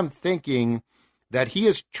am thinking that he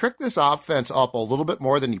has tricked this offense up a little bit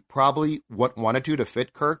more than he probably wanted to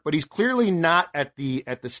fit Kirk, but he's clearly not at the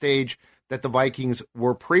stage that the Vikings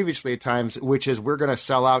were previously at times, which is we're going to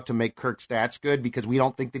sell out to make Kirk stats good because we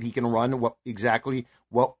don't think that he can run exactly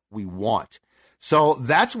what we want. So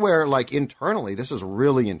that's where, internally, this is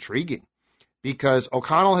really intriguing, because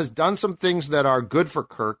O'Connell has done some things that are good for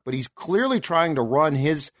Kirk, but he's clearly trying to run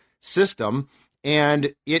his system,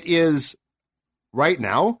 and it is, right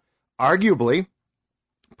now, arguably,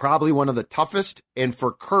 probably one of the toughest and,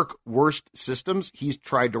 for Kirk, worst systems he's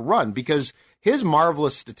tried to run, because his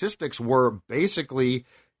marvelous statistics were basically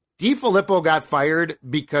DeFilippo got fired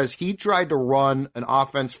because he tried to run an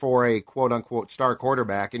offense for a quote-unquote star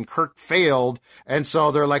quarterback, and Kirk failed, and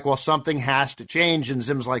so they're like, well, something has to change, and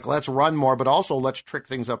Zim's like, let's run more, but also let's trick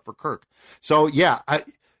things up for Kirk. So, yeah,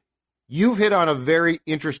 you've hit on a very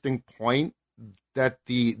interesting point that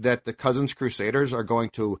the Cousins Crusaders are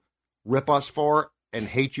going to rip us for and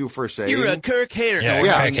hate you for saying. You're a Kirk hater.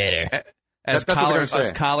 Yeah, Kirk hater. As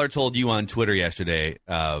Collar told you on Twitter yesterday,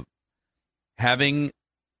 having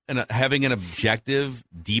an objective,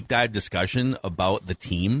 deep dive discussion about the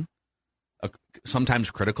team, sometimes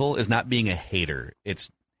critical, is not being a hater. It's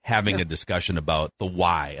having a discussion about the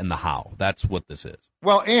why and the how. That's what this is.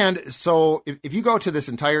 Well, and so if you go to this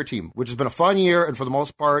entire team, which has been a fun year, and for the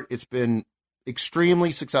most part, it's been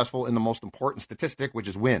extremely successful in the most important statistic, which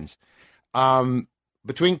is wins.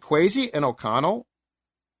 Between Kwesi and O'Connell,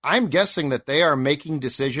 I'm guessing that they are making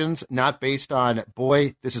decisions not based on,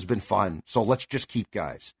 boy, this has been fun, so let's just keep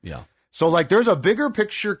guys. Yeah. So, there's a bigger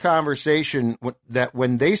picture conversation that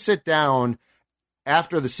when they sit down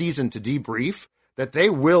after the season to debrief, that they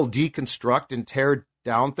will deconstruct and tear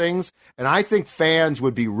down things, and I think fans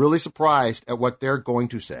would be really surprised at what they're going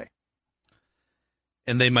to say.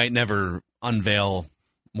 And they might never unveil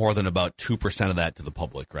more than about 2% of that to the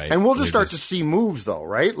public, right? And we'll just start to see moves, though,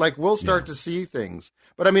 right? We'll start to see things.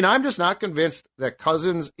 But, I'm just not convinced that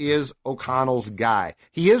Cousins is O'Connell's guy.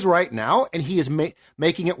 He is right now, and he is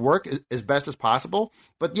making it work as best as possible.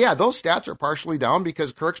 But, yeah, those stats are partially down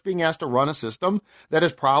because Kirk's being asked to run a system that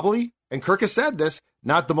is probably, and Kirk has said this,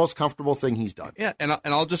 not the most comfortable thing he's done. Yeah, and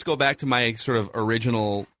I'll just go back to my sort of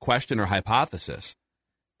original question or hypothesis.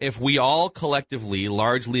 If we all collectively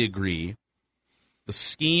largely agree the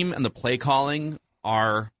scheme and the play calling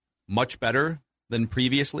are much better than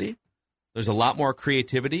previously, there's a lot more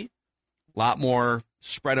creativity, a lot more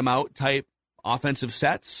spread them out type offensive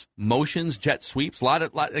sets, motions, jet sweeps.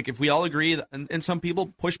 Like if we all agree, and some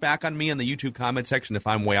people push back on me in the YouTube comment section if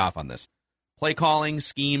I'm way off on this. Play calling,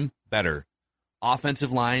 scheme, better.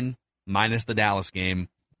 Offensive line, minus the Dallas game,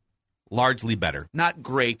 largely better. Not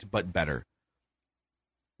great, but better.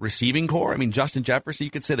 Receiving core, I mean, Justin Jefferson,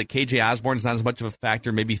 you could say that KJ Osborne's not as much of a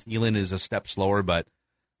factor. Maybe Thielen is a step slower, but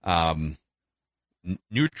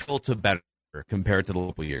neutral to better compared to the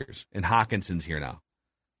local years. And Hawkinson's here now.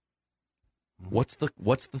 What's the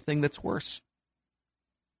thing that's worse?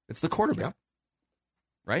 It's the quarterback,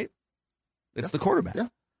 right? It's the quarterback. Yeah.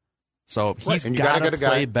 So he's got to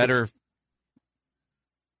play better.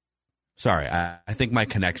 Sorry, I think my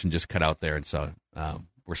connection just cut out there, and so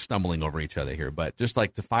we're stumbling over each other here. But just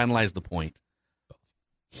like to finalize the point,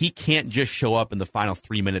 he can't just show up in the final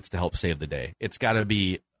 3 minutes to help save the day. It's got to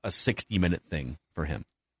be a 60-minute thing for him.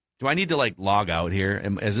 Do I need to log out here?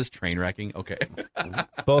 Is this train wrecking? Okay.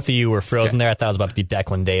 Both of you were frozen there. I thought I was about to be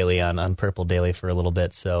Declan Daly on Purple Daily for a little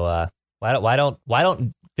bit. So why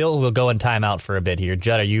don't Phil will go in timeout for a bit here.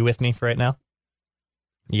 Judd, are you with me for right now?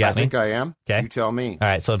 You got me? I think I am. Okay. You tell me. All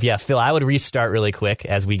right. So Phil, I would restart really quick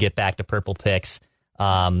as we get back to Purple Picks.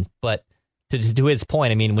 But to his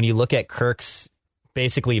point, I mean, when you look at Kirk's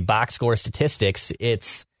basically box score statistics,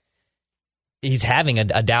 he's having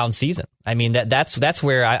a down season. I mean, that's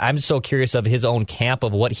where I'm so curious of his own camp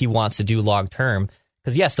of what he wants to do long term.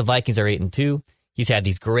 Because yes, the Vikings are 8-2. He's had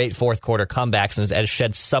these great fourth quarter comebacks and has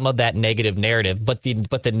shed some of that negative narrative, but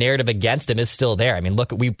the narrative against him is still there. I mean,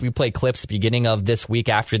 look, we played clips at the beginning of this week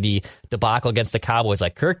after the debacle against the Cowboys,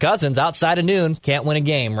 like Kirk Cousins outside of noon can't win a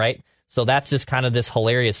game, right? So that's just kind of this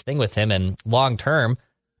hilarious thing with him. And long term,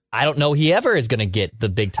 I don't know he ever is going to get the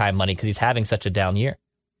big time money because he's having such a down year.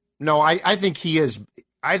 No, I think he is.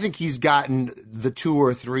 I think he's gotten the 2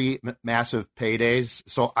 or 3 massive paydays.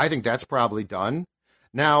 So I think that's probably done.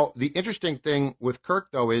 Now, the interesting thing with Kirk,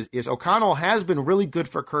 though, is O'Connell has been really good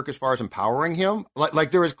for Kirk as far as empowering him.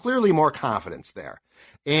 Like there is clearly more confidence there.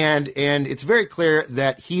 And it's very clear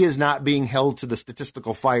that he is not being held to the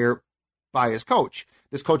statistical fire by his coach.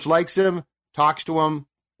 This coach likes him, talks to him,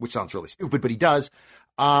 which sounds really stupid, but he does.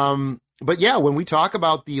 But yeah, when we talk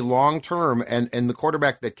about the long term and the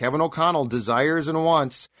quarterback that Kevin O'Connell desires and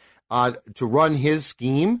wants to run his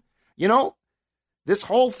scheme, this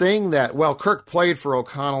whole thing that, Kirk played for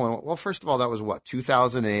O'Connell. And, first of all, that was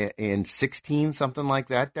 2016, something like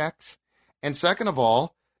that, Dex. And second of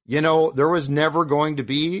all, there was never going to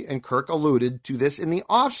be, and Kirk alluded to this in the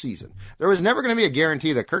offseason, there was never going to be a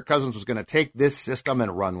guarantee that Kirk Cousins was going to take this system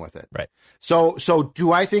and run with it. Right. So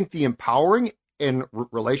do I think the empowering and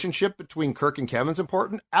relationship between Kirk and Kevin's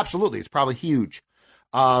important? Absolutely. It's probably huge.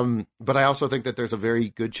 But I also think that there's a very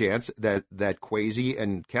good chance that Kwesi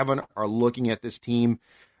and Kevin are looking at this team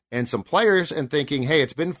and some players and thinking, hey,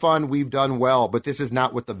 it's been fun. We've done well, but this is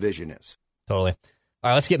not what the vision is. Totally. All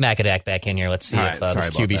right, let's get Macadac back in here. Let's see if this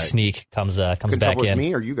QB sneak comes back in.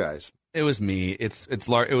 Me or you guys? It was me. It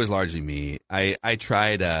was largely me. I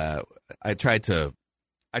tried to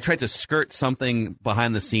skirt something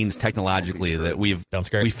behind the scenes technologically that we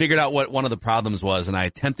figured out what one of the problems was, and I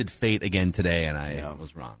attempted fate again today, and I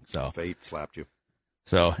was wrong. So fate slapped you.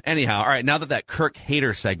 So anyhow, all right, now that Kirk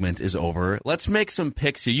hater segment is over, let's make some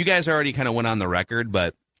picks here. You guys already kind of went on the record,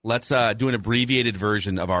 but let's do an abbreviated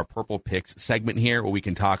version of our Purple Picks segment here where we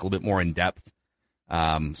can talk a little bit more in depth.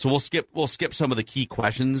 So we'll skip some of the key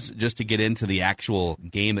questions just to get into the actual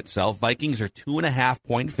game itself. Vikings are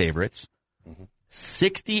 2.5-point favorites. Mm-hmm.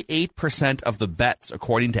 68% of the bets,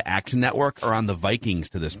 according to Action Network, are on the Vikings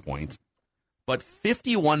to this point, but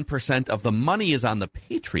 51% of the money is on the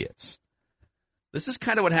Patriots. This is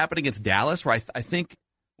kind of what happened against Dallas, where I think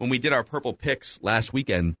when we did our Purple Picks last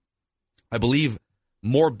weekend, I believe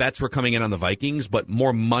more bets were coming in on the Vikings, but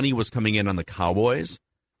more money was coming in on the Cowboys,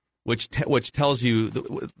 which tells you,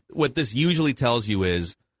 what this usually tells you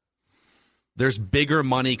is there's bigger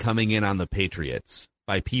money coming in on the Patriots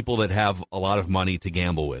by people that have a lot of money to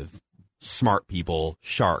gamble with. Smart people,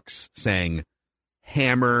 sharks, saying,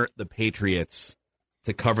 hammer the Patriots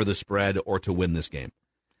to cover the spread or to win this game.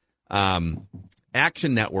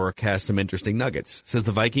 Action Network has some interesting nuggets. It says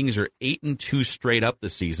the Vikings are 8-2 straight up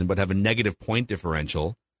this season, but have a negative point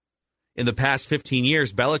differential. In the past 15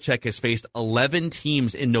 years, Belichick has faced 11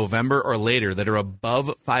 teams in November or later that are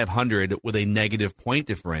above 500 with a negative point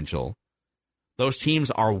differential. Those teams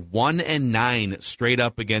are 1-9 straight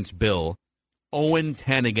up against Bill,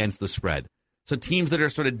 0-10 against the spread. So teams that are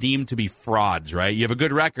sort of deemed to be frauds, right? You have a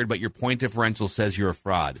good record, but your point differential says you're a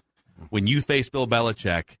fraud. When you face Bill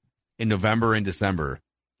Belichick in November and December,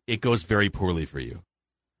 it goes very poorly for you.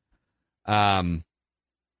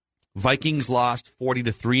 Vikings lost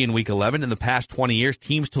 40-3 in Week 11. In the past 20 years,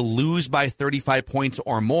 teams to lose by 35 points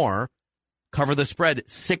or more cover the spread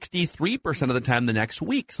 63% of the time the next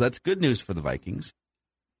week. So that's good news for the Vikings.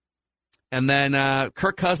 And then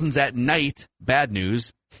Kirk Cousins at night, bad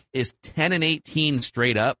news, is 10-18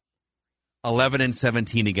 straight up,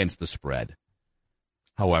 11-17 against the spread.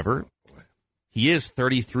 However, he is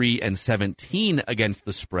 33-17 against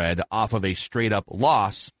the spread off of a straight up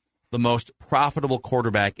loss, the most profitable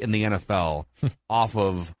quarterback in the NFL off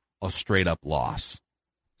of a straight up loss.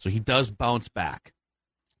 So he does bounce back,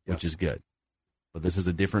 which is good. But this is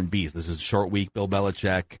a different beast. This is a short week, Bill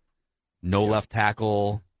Belichick, no left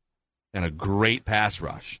tackle, and a great pass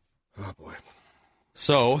rush. Oh, boy.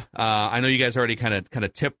 So I know you guys already kind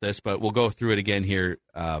of tipped this, but we'll go through it again here.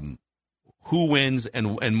 Who wins,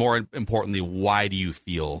 and more importantly, why do you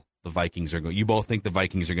feel the Vikings are going? You both think the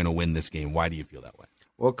Vikings are going to win this game. Why do you feel that way?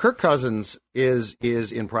 Well, Kirk Cousins is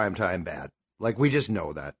in prime time bad. Like, we just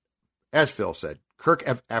know that. As Phil said, Kirk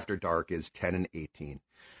after dark is 10-18.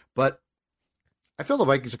 But I feel the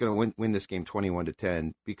Vikings are going to win this game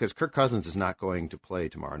 21-10 because Kirk Cousins is not going to play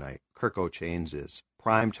tomorrow night. Kirk O'Chains is.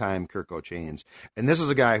 Primetime Kirk O'Chains. And this is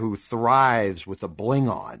a guy who thrives with the bling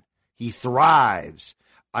on. He thrives.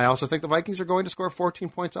 I also think the Vikings are going to score 14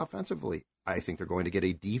 points offensively. I think they're going to get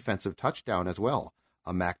a defensive touchdown as well.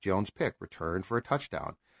 A Mac Jones pick, return for a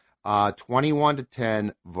touchdown.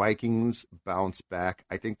 21-10, Vikings bounce back.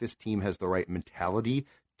 I think this team has the right mentality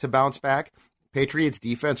to bounce back. Patriots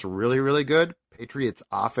defense really, really good. Patriots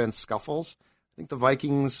offense scuffles. I think the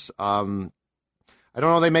Vikings, I don't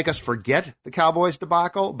know, they make us forget the Cowboys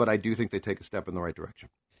debacle, but I do think they take a step in the right direction.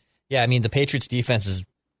 Yeah, I mean, the Patriots defense is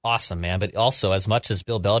awesome, man. But also, as much as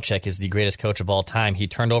Bill Belichick is the greatest coach of all time, he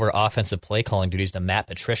turned over offensive play calling duties to Matt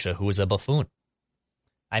Patricia, who was a buffoon.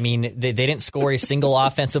 I mean, they didn't score a single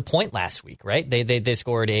offensive point last week, right? They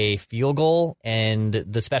scored a field goal and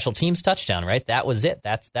the special teams touchdown, right? That was it.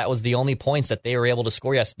 That was the only points that they were able to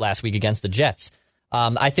score last week against the Jets.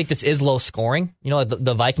 I think this is low scoring. You know,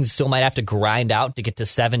 the Vikings still might have to grind out to get to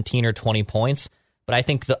 17 or 20 points, but I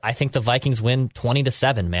think the Vikings win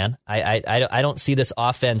 20-7, man. I don't see this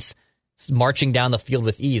offense marching down the field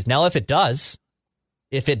with ease. Now, if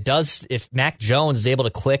Mac Jones is able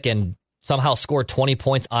to click and somehow score 20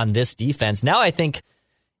 points on this defense, now I think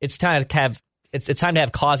it's time to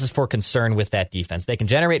have causes for concern with that defense. They can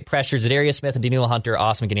generate pressures. Zadarius Smith and Danielle Hunter,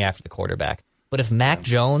 awesome getting after the quarterback. But if Mac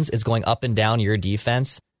Jones is going up and down your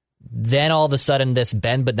defense, then all of a sudden this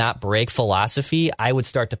bend but not break philosophy, I would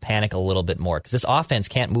start to panic a little bit more because this offense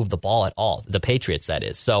can't move the ball at all. The Patriots, that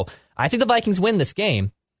is. So I think the Vikings win this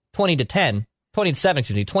game 20-10, 20-7,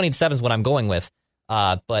 excuse me. 20-7 is what I'm going with.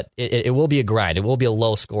 But it will be a grind. It will be a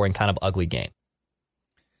low-scoring, kind of ugly game.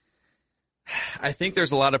 I think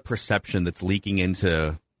there's a lot of perception that's leaking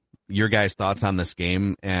into your guys' thoughts on this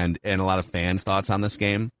game and a lot of fans' thoughts on this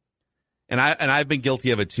game. And I've been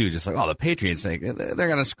guilty of it too. Just like, the Patriots, they're going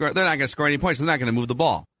to score. They're not going to score any points. They're not going to move the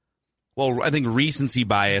ball. Well, I think recency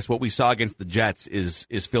bias, what we saw against the Jets, is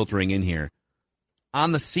filtering in here.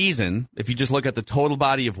 On the season, if you just look at the total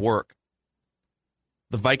body of work,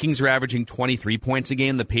 the Vikings are averaging 23 points a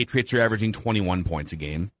game. The Patriots are averaging 21 points a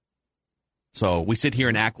game. So we sit here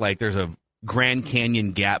and act like there's a Grand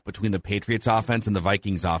Canyon gap between the Patriots offense and the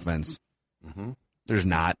Vikings offense. Mm-hmm. There's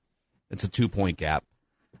not. It's a 2-point gap.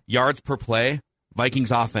 Yards per play,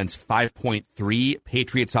 Vikings offense 5.3,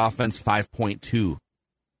 Patriots offense 5.2.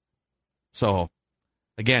 So,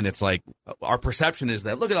 again, it's like our perception is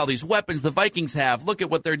that look at all these weapons the Vikings have. Look at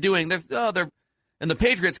what they're doing. And the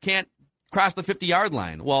Patriots can't cross the 50-yard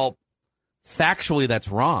line. Well, factually, that's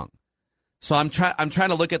wrong. So I'm trying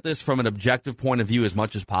to look at this from an objective point of view as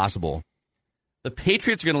much as possible. The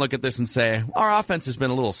Patriots are going to look at this and say, our offense has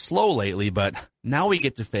been a little slow lately, but now we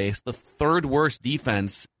get to face the third worst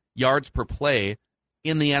defense yards per play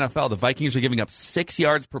in the NFL. The Vikings are giving up 6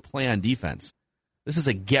 yards per play on defense. This is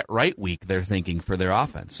a get-right week, they're thinking, for their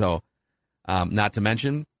offense. So, not to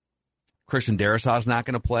mention, Christian Darrisaw is not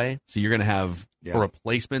going to play, so you're going to have a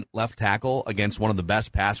replacement left tackle against one of the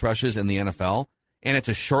best pass rushes in the NFL, and it's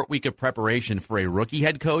a short week of preparation for a rookie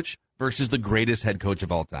head coach versus the greatest head coach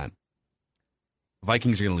of all time.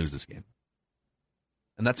 Vikings are going to lose this game.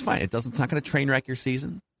 And that's fine. It's not going to train wreck your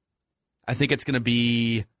season. I think it's going to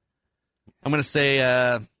be, I'm going to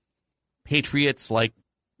say Patriots like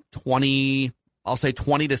 20, I'll say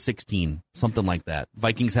 20-16, something like that.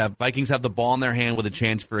 Vikings have the ball in their hand with a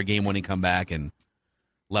chance for a game-winning comeback, and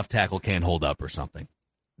left tackle can't hold up or something.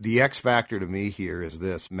 The X factor to me here is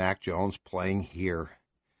this: Mac Jones playing here.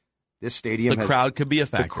 This stadium, crowd could be a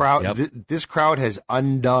factor. The crowd, this crowd has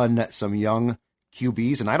undone some young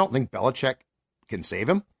QBs, and I don't think Belichick can save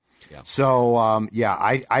him. Yeah. So,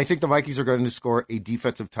 I think the Vikings are going to score a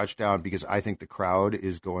defensive touchdown because I think the crowd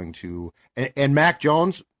is going to – and Mac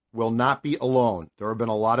Jones will not be alone. There have been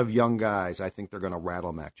a lot of young guys. I think they're going to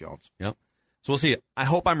rattle Mac Jones. Yep. So we'll see. I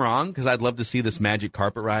hope I'm wrong because I'd love to see this magic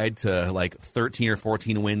carpet ride to like 13 or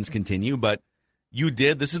 14 wins continue. But you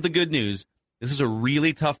did. This is the good news. This is a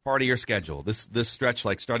really tough part of your schedule. This stretch,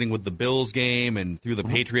 like starting with the Bills game and through the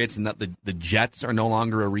Patriots, and that the Jets are no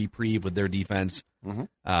longer a reprieve with their defense.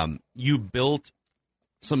 You built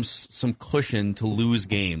some cushion to lose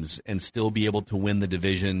games and still be able to win the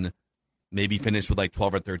division, maybe finish with like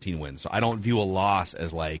 12 or 13 wins. So I don't view a loss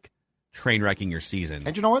as like train wrecking your season.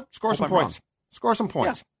 And you know what? Score some points. Score some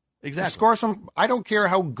points. Yeah, exactly. Score some. I don't care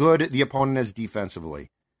how good the opponent is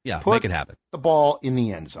defensively. Yeah, Put make it happen. The ball in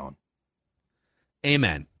the end zone.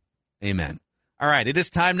 Amen. Amen. All right, it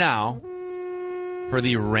is time now for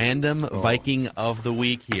the random Viking of the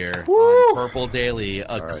week here on Purple Daily.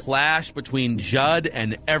 A clash between Judd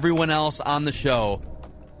and everyone else on the show.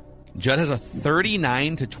 Judd has a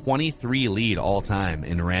 39-23 lead all time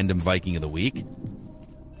in random Viking of the week.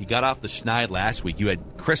 He got off the schneid last week. You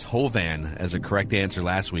had Chris Hovan as a correct answer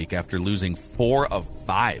last week after losing 4 of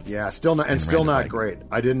 5. Yeah, still not great.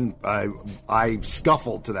 I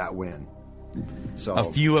scuffled to that win. So a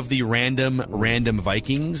few of the random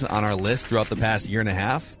Vikings on our list throughout the past year and a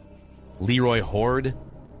half: Leroy Horde,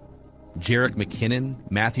 Jerick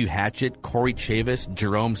McKinnon, Matthew Hatchett, Corey Chavis,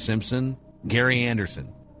 Jerome Simpson, Gary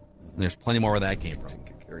Anderson. And there's plenty more where that came from.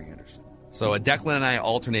 Gary Anderson. So Declan and I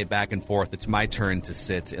alternate back and forth. It's my turn to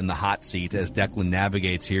sit in the hot seat as Declan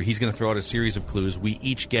navigates here. He's going to throw out a series of clues. We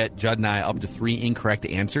each get, Judd and I, up to 3 incorrect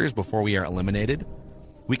answers before we are eliminated.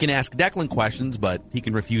 We can ask Declan questions, but he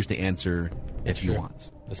can refuse to answer if he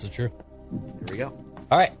wants. This is true. Here we go.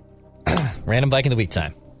 All right. Random Viking of the Week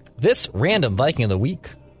time. This random Viking of the Week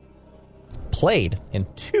played in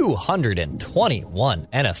 221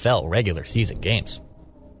 NFL regular season games.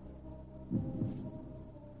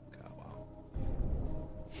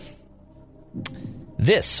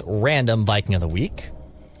 This random Viking of the Week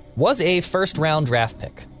was a first-round draft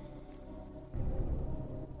pick.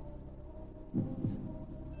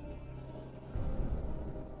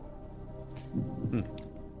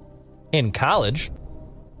 In college,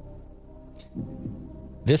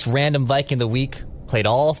 this random Viking of the Week played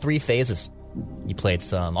all 3 phases. He played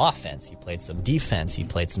some offense, he played some defense, he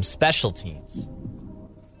played some special teams.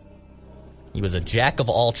 He was a jack of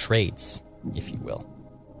all trades, if you will.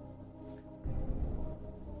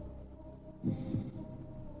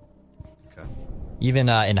 Okay. Even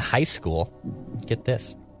in high school, get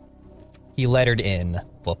this. He lettered in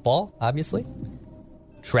football, obviously,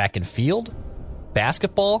 track and field,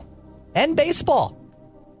 basketball, and baseball.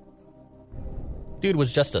 Dude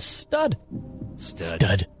was just a stud.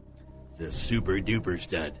 Stud. The super duper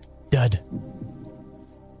stud. Dud.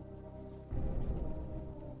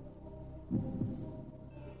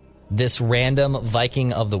 This random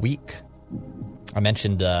Viking of the Week. I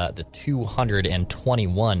mentioned the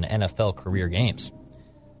 221 NFL career games.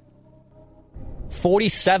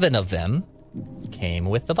 47 of them came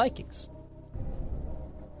with the Vikings.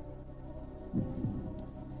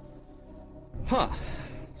 Huh.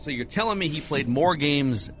 So you're telling me he played more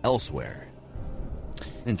games elsewhere?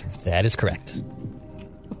 Interesting. That is correct.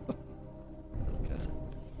 Okay.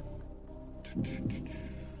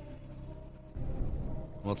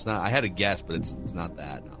 Well, it's not. I had a guess, but it's not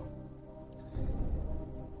that. No.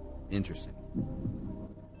 Interesting.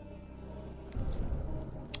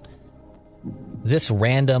 This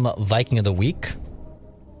random Viking of the Week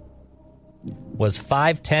was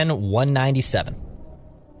 5'10", 197.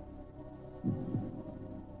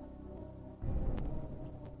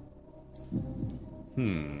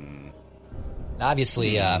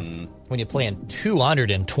 Obviously, when you play in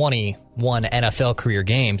 221 NFL career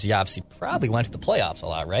games, you obviously probably went to the playoffs a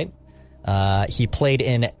lot, right? He played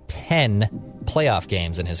in 10 playoff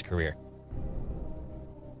games in his career.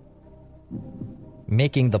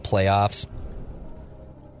 Making the playoffs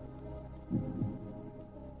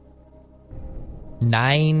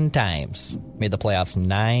 9 times. Made the playoffs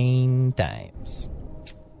 9 times.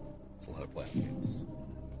 That's a lot of playoff games.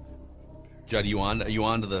 Judd, are you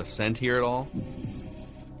on to the scent here at all?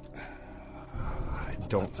 I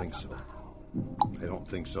don't think so.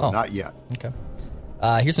 Oh. Not yet. Okay.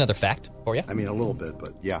 Here's another fact for you. I mean, a little bit,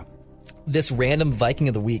 but yeah. This random Viking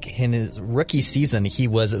of the Week, in his rookie season, he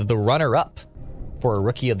was the runner-up for a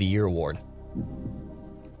Rookie of the Year award.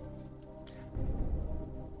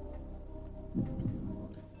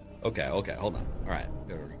 Okay, hold on. All right, I'm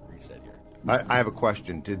going to reset here. I have a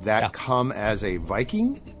question. Did that come as a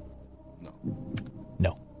Viking? No.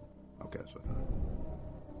 No. Okay, so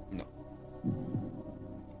No.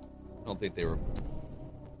 I don't think they were.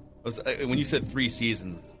 When you said 3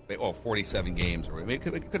 seasons, 47 games, or it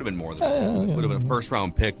could have been more than that. It would have been a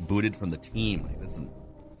first-round pick booted from the team. Like, that's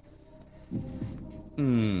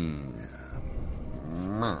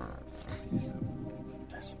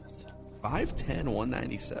 5'10",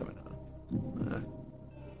 197. Huh?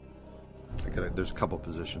 There's a couple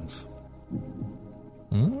positions.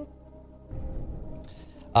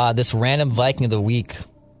 This random Viking of the week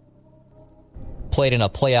played in a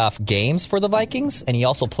playoff games for the Vikings, and he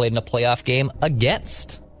also played in a playoff game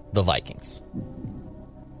against the Vikings.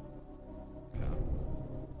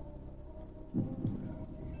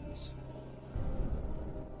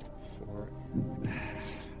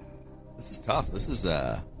 This is tough. This is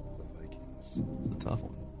a tough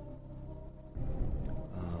one.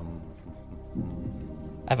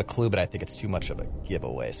 I have a clue, but I think it's too much of a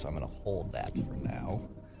giveaway, so I'm going to hold that for now.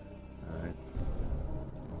 All right.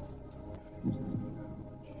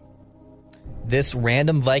 This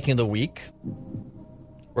random Viking of the week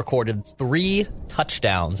recorded 3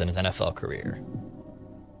 touchdowns in his NFL career.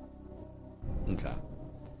 Okay.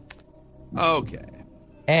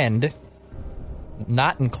 And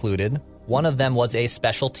not included, one of them was a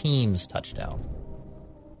special teams touchdown.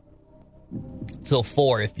 So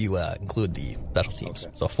 4 if you include the special teams.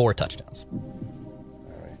 Okay. So 4 touchdowns.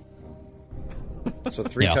 All right. So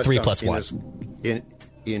 3 touchdowns 3 plus 1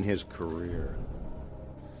 in his career.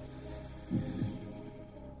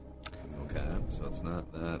 Okay, so it's not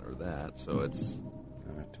that or that. So it's,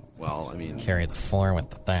 well, I mean, carry the 4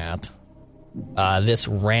 with that. This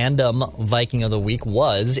random Viking of the week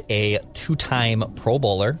was a 2-time Pro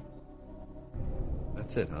Bowler.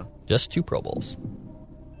 That's it, huh? Just 2 Pro Bowls.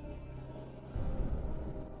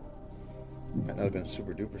 Might not have been a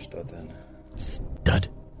super duper stud then. Stud.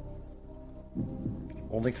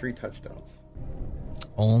 Only 3 touchdowns.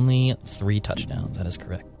 Only 3 touchdowns. That is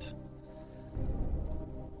correct.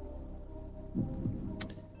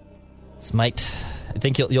 This might. I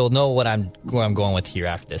think you'll know where I'm going with here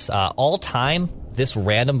after this. All time, this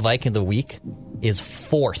random Viking of the week is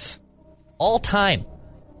 4th. All time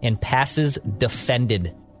in passes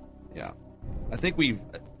defended. Yeah, I think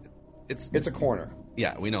it's a corner.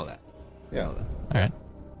 Yeah, we know that. Yeah. All right.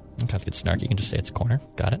 You don't have to get snarky. You can just say it's a corner.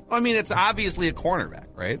 Got it. I mean, it's obviously a cornerback,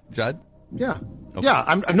 right, Judd? Yeah. Okay. Yeah.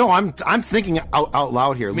 I'm thinking out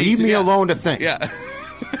loud here. Leave me alone to think. Yeah.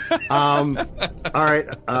 All right.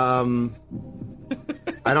 I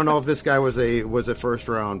don't know if this guy was a first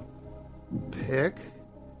round pick.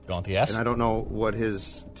 Going to yes. And I don't know what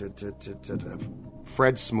his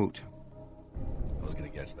Fred Smoot. I was going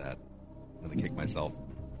to guess that. I'm going to kick myself.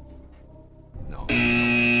 No.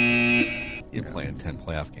 He didn't play in 10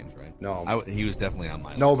 playoff games, right? No. He was definitely on my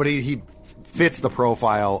list. No, but he fits the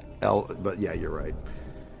profile. But yeah, you're right.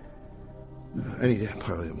 And he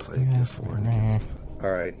probably didn't play against 4.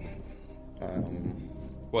 All right.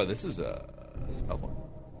 Boy, this is a tough one.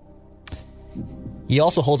 He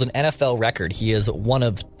also holds an NFL record. He is one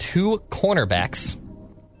of 2 cornerbacks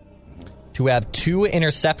to have 2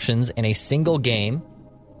 interceptions in a single game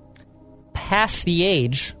past the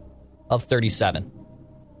age of 37.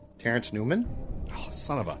 Terrence Newman? Oh,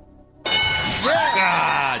 son of a...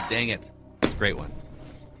 Ah, dang it. That's a great one.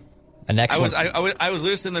 I was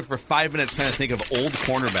listening there for 5 minutes trying to think of old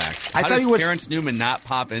cornerbacks. How does Terrence Newman not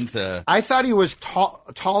pop into... I thought he was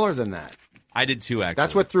taller than that. I did too, actually.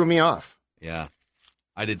 That's what threw me off. Yeah,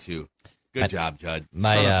 I did too. Good job, Judd.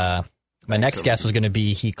 My next guess was going to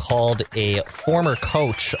be he called a former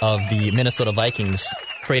coach of the Minnesota Vikings,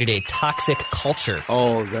 created a toxic culture.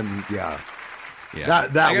 Oh, then, yeah. Yeah,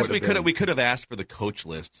 I guess we could have asked for the coach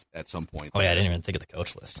list at some point. Oh yeah, I didn't even think of the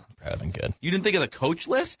coach list. Probably been good. You didn't think of the coach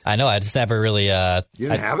list? I know. I just never really. You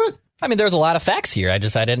didn't have it? I mean, there's a lot of facts here. I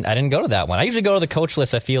didn't go to that one. I usually go to the coach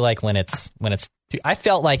list. I feel like when it's. I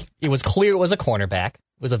felt like it was clear it was a cornerback.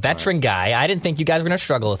 It was a veteran guy. I didn't think you guys were going to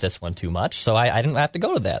struggle with this one too much, so I didn't have to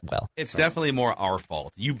go to that well. It's definitely more our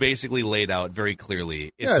fault. You basically laid out very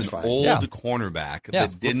clearly it's an old cornerback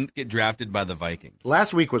that didn't get drafted by the Vikings.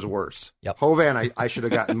 Last week was worse. Yep. Hovan, I should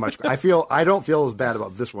have gotten much. I don't feel as bad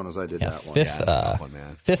about this one as I did that one.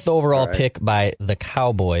 Fifth overall pick by the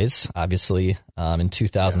Cowboys, obviously, in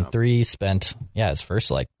 2003. Spent his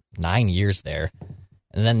first 9 years there.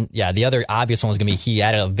 And then, the other obvious one was going to be he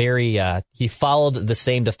had he followed the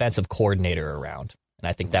same defensive coordinator around. And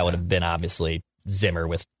I think that would have been obviously Zimmer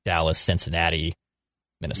with Dallas, Cincinnati,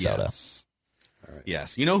 Minnesota. Yes. Right.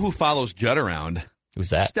 Yes. You know who follows Judd around? Who's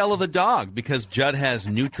that? Stella the dog, because Judd has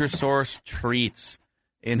Nutrisource treats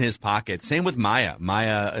in his pocket. Same with Maya.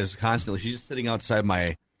 Maya is constantly, she's just sitting outside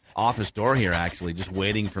my office door here, actually, just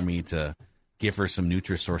waiting for me to give her some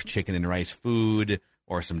Nutrisource chicken and rice food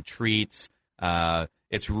or some treats.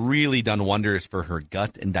 It's really done wonders for her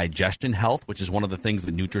gut and digestion health, which is one of the things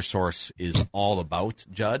that Nutrisource is all about,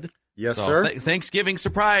 Judd. Yes, so, sir. Thanksgiving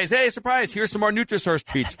surprise. Hey, surprise. Here's some more Nutrisource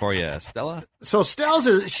treats for you, Stella. So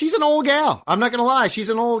she's an old gal. I'm not going to lie. She's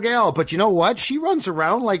an old gal. But you know what? She runs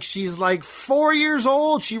around like she's like 4 years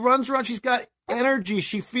old. She runs around. She's got energy.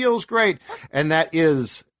 She feels great. And that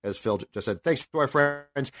is, as Phil just said, thanks to our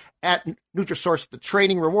friends at Nutrisource. The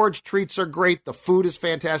training rewards treats are great. The food is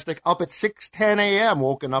fantastic. Up at 6:10 a.m.,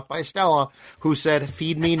 woken up by Stella, who said,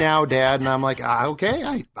 feed me now, Dad. And I'm like,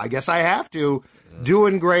 okay, I guess I have to.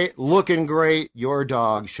 Doing great, looking great. Your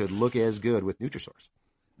dog should look as good with Nutrisource.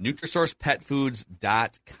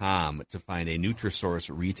 NutrisourcePetFoods.com to find a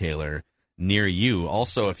Nutrisource retailer near you.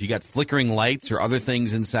 Also, if you got flickering lights or other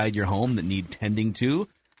things inside your home that need tending to,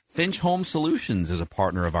 Finch Home Solutions is a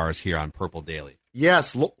partner of ours here on Purple Daily.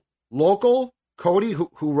 Yes, local, Cody,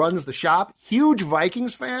 who runs the shop, huge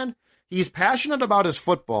Vikings fan. He's passionate about his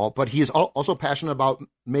football, but he's also passionate about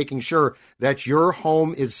making sure that your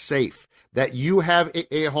home is safe, that you have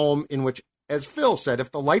a home in which, as Phil said,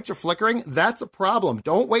 if the lights are flickering, that's a problem.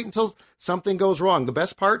 Don't wait until something goes wrong. The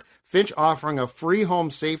best part, Finch offering a free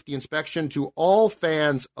home safety inspection to all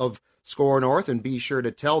fans of Score North, and be sure to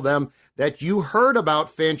tell them that you heard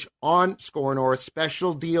about Finch on Score North.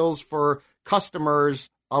 Special deals for customers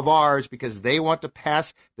of ours because they want to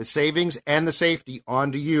pass the savings and the safety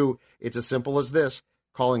on to you. It's as simple as this,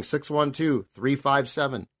 calling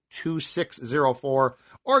 612-357-2604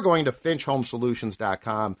 or going to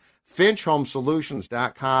finchhomesolutions.com.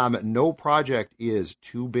 finchhomesolutions.com. No project is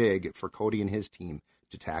too big for Cody and his team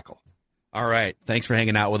to tackle. All right. Thanks for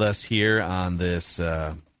hanging out with us here on this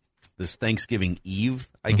this Thanksgiving Eve,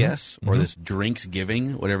 I guess, or this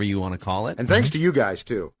Drinksgiving, whatever you want to call it. And thanks to you guys,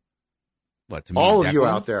 too. What, to me all and of you Declan?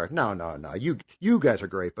 out there. No. You guys are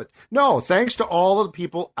great. But no, thanks to all of the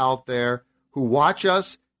people out there who watch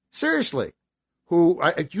us. Seriously.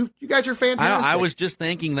 You guys are fantastic. I was just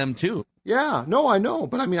thanking them, too. Yeah, no, I know.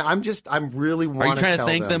 But I mean, I'm really wanting to Are you trying to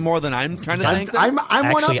thank them more than I'm trying to thank them?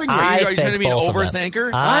 I'm one-upping you. Are you trying to be an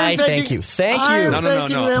over-thanker? I thank you. Thank you.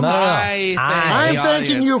 No. I'm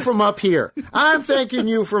thanking you from up here. I'm thanking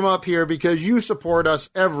you from up here because you support us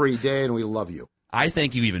every day and we love you. I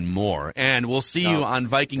thank you even more. And we'll see you on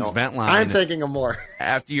Vikings Vent Line. I'm thanking them more.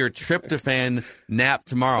 After your tryptophan nap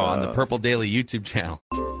tomorrow on the Purple Daily YouTube channel.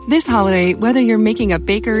 This holiday, whether you're making a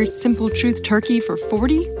Baker's Simple Truth turkey for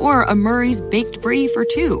 40 or a Murray's Baked Brie for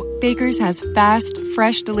 2, Baker's has fast,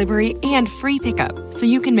 fresh delivery and free pickup, so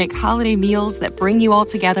you can make holiday meals that bring you all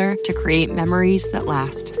together to create memories that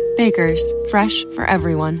last. Baker's, fresh for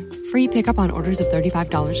everyone. Free pickup on orders of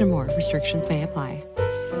 $35 or more. Restrictions may apply.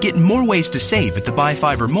 Get more ways to save at the Buy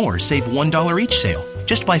 5 or More Save $1 each sale.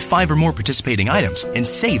 Just buy 5 or more participating items and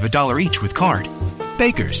save $1 each with card.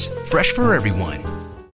 Baker's, fresh for everyone.